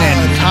Own,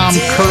 and Tom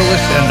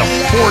Curlis and the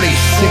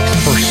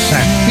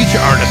 46%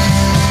 feature artist.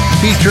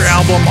 Feature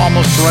album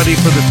Almost Ready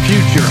for the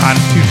Future on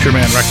Future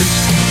Man Records.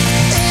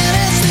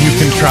 You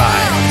Can Try.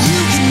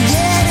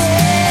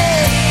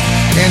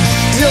 And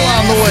still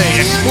on the way,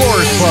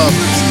 Explorers Club.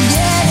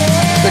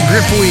 The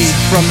Gripweed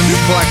from the new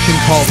collection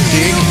called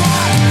Dig.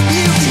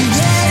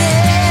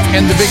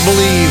 And The Big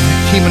Believe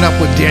teaming up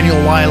with Daniel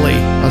Wiley.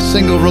 A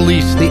single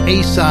release, the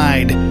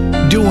A-side,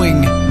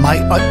 Doing My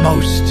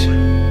Utmost.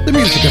 The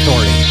Music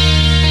Authority.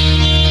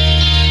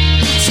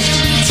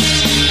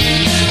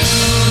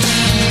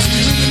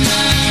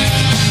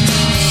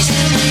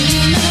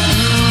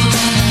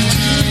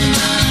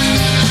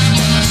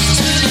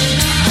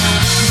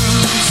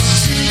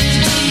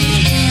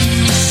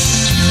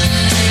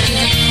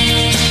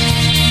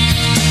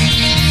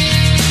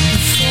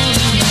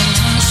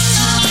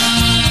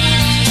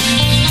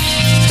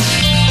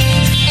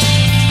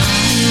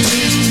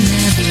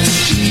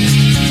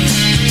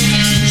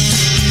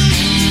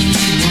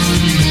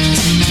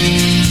 Never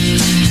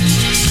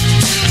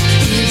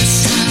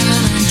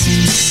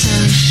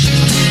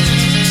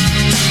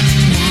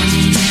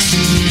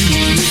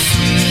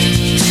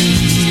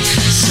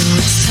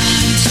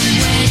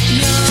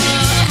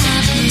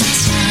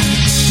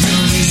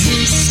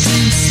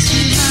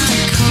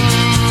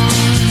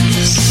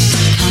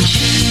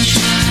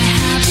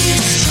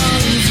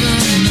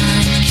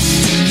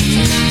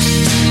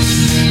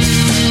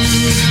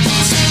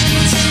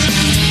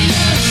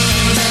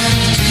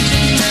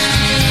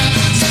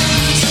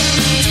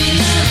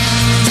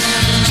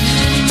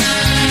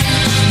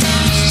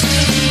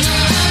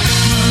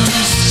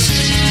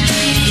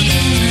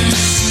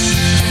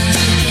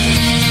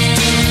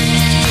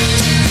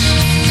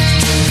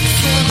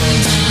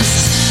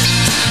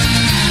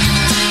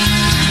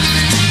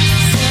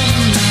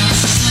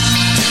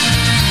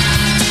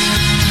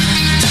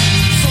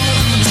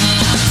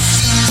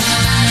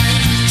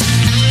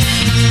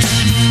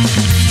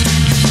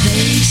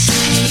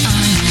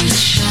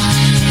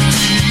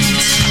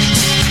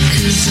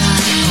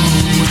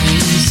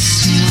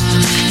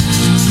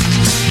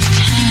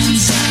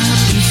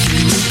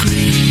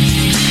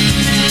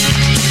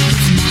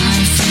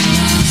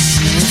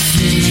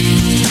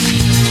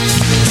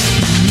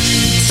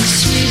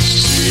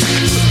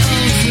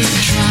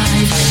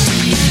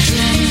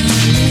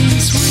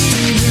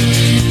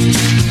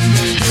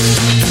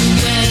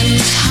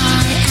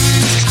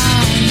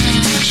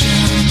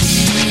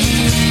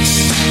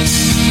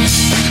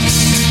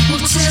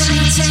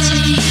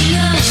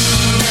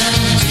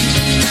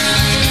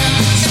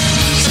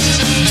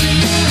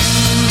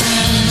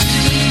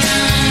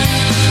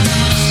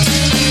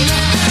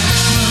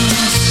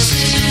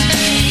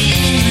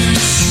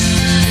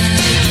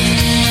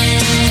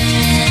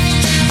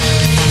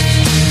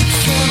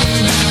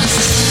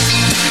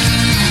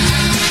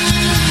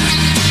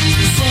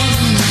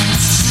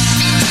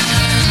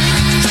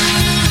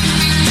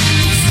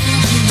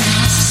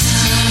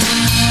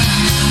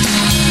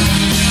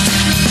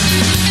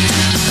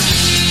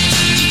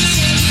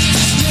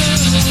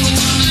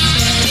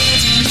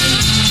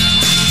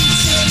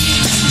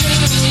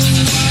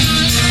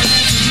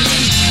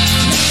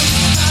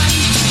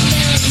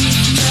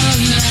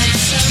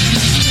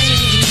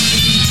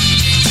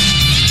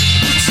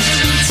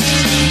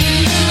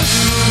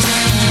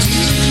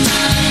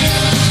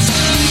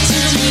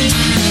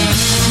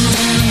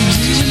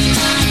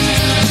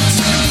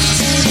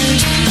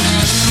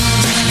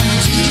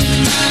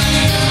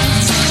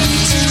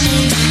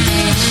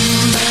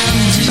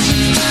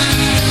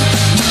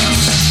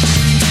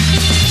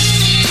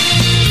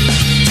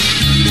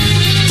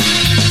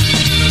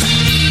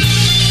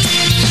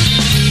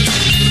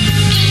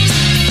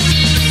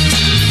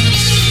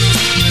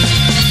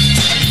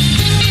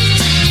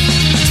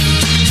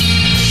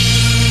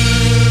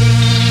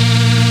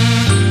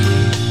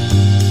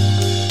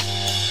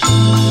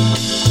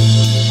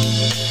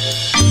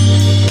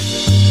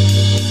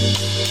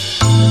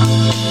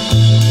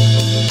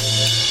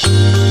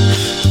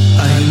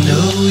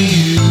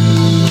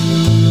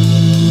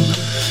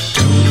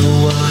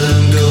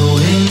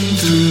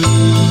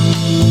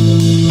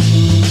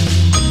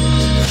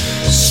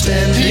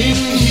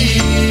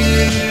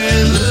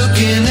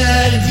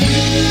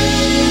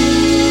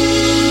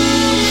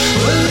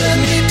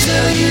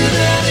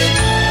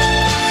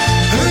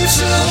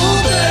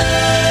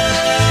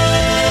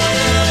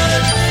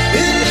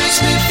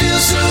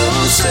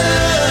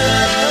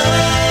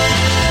sad.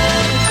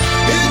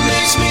 It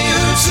makes me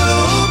hurt so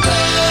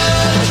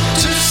bad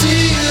to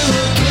see you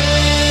again.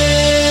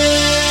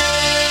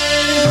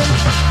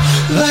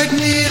 Like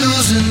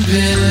needles and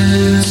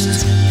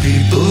pins,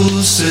 people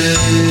say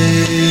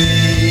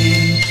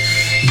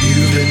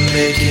you've been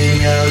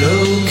making out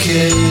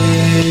okay.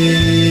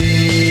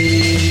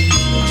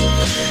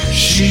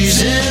 She's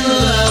in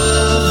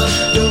love,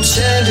 don't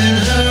stand in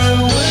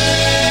her way.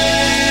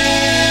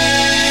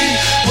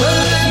 Well,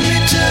 let me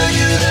tell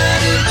you that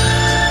it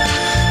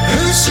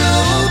hurts so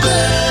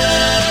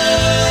bad.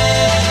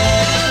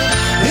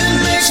 It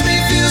makes me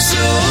feel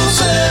so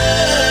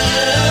sad.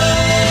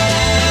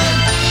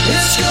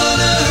 It's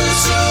gonna hurt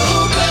so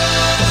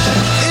bad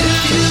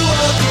if you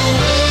walk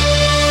away.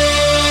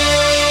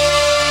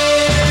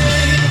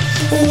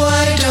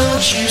 Why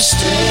don't you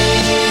stay?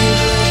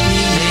 Let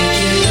me make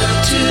it up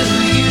to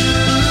you.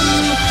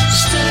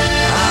 Stay.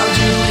 I'll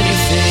do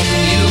anything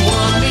you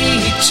want me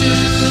to.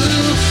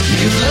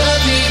 You've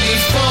loved me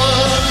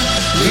before,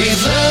 please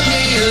love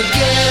me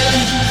again.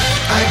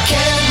 I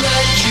can't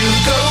let you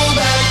go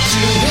back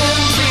to him.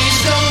 Please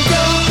don't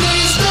go,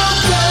 please don't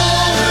go.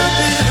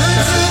 It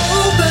hurts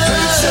so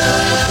bad, so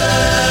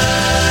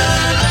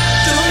bad.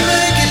 Don't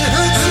make it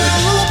hurt so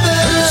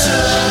bad,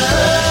 so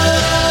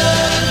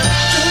bad.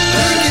 Don't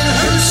make it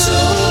hurt so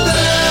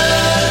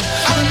bad.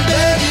 I'm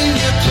begging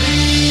you,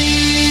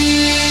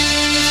 please.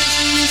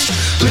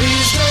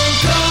 Please don't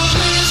go,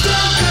 please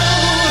don't go.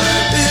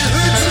 It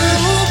hurts so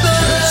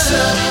bad,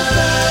 so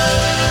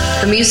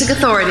bad. The Music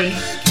Authority.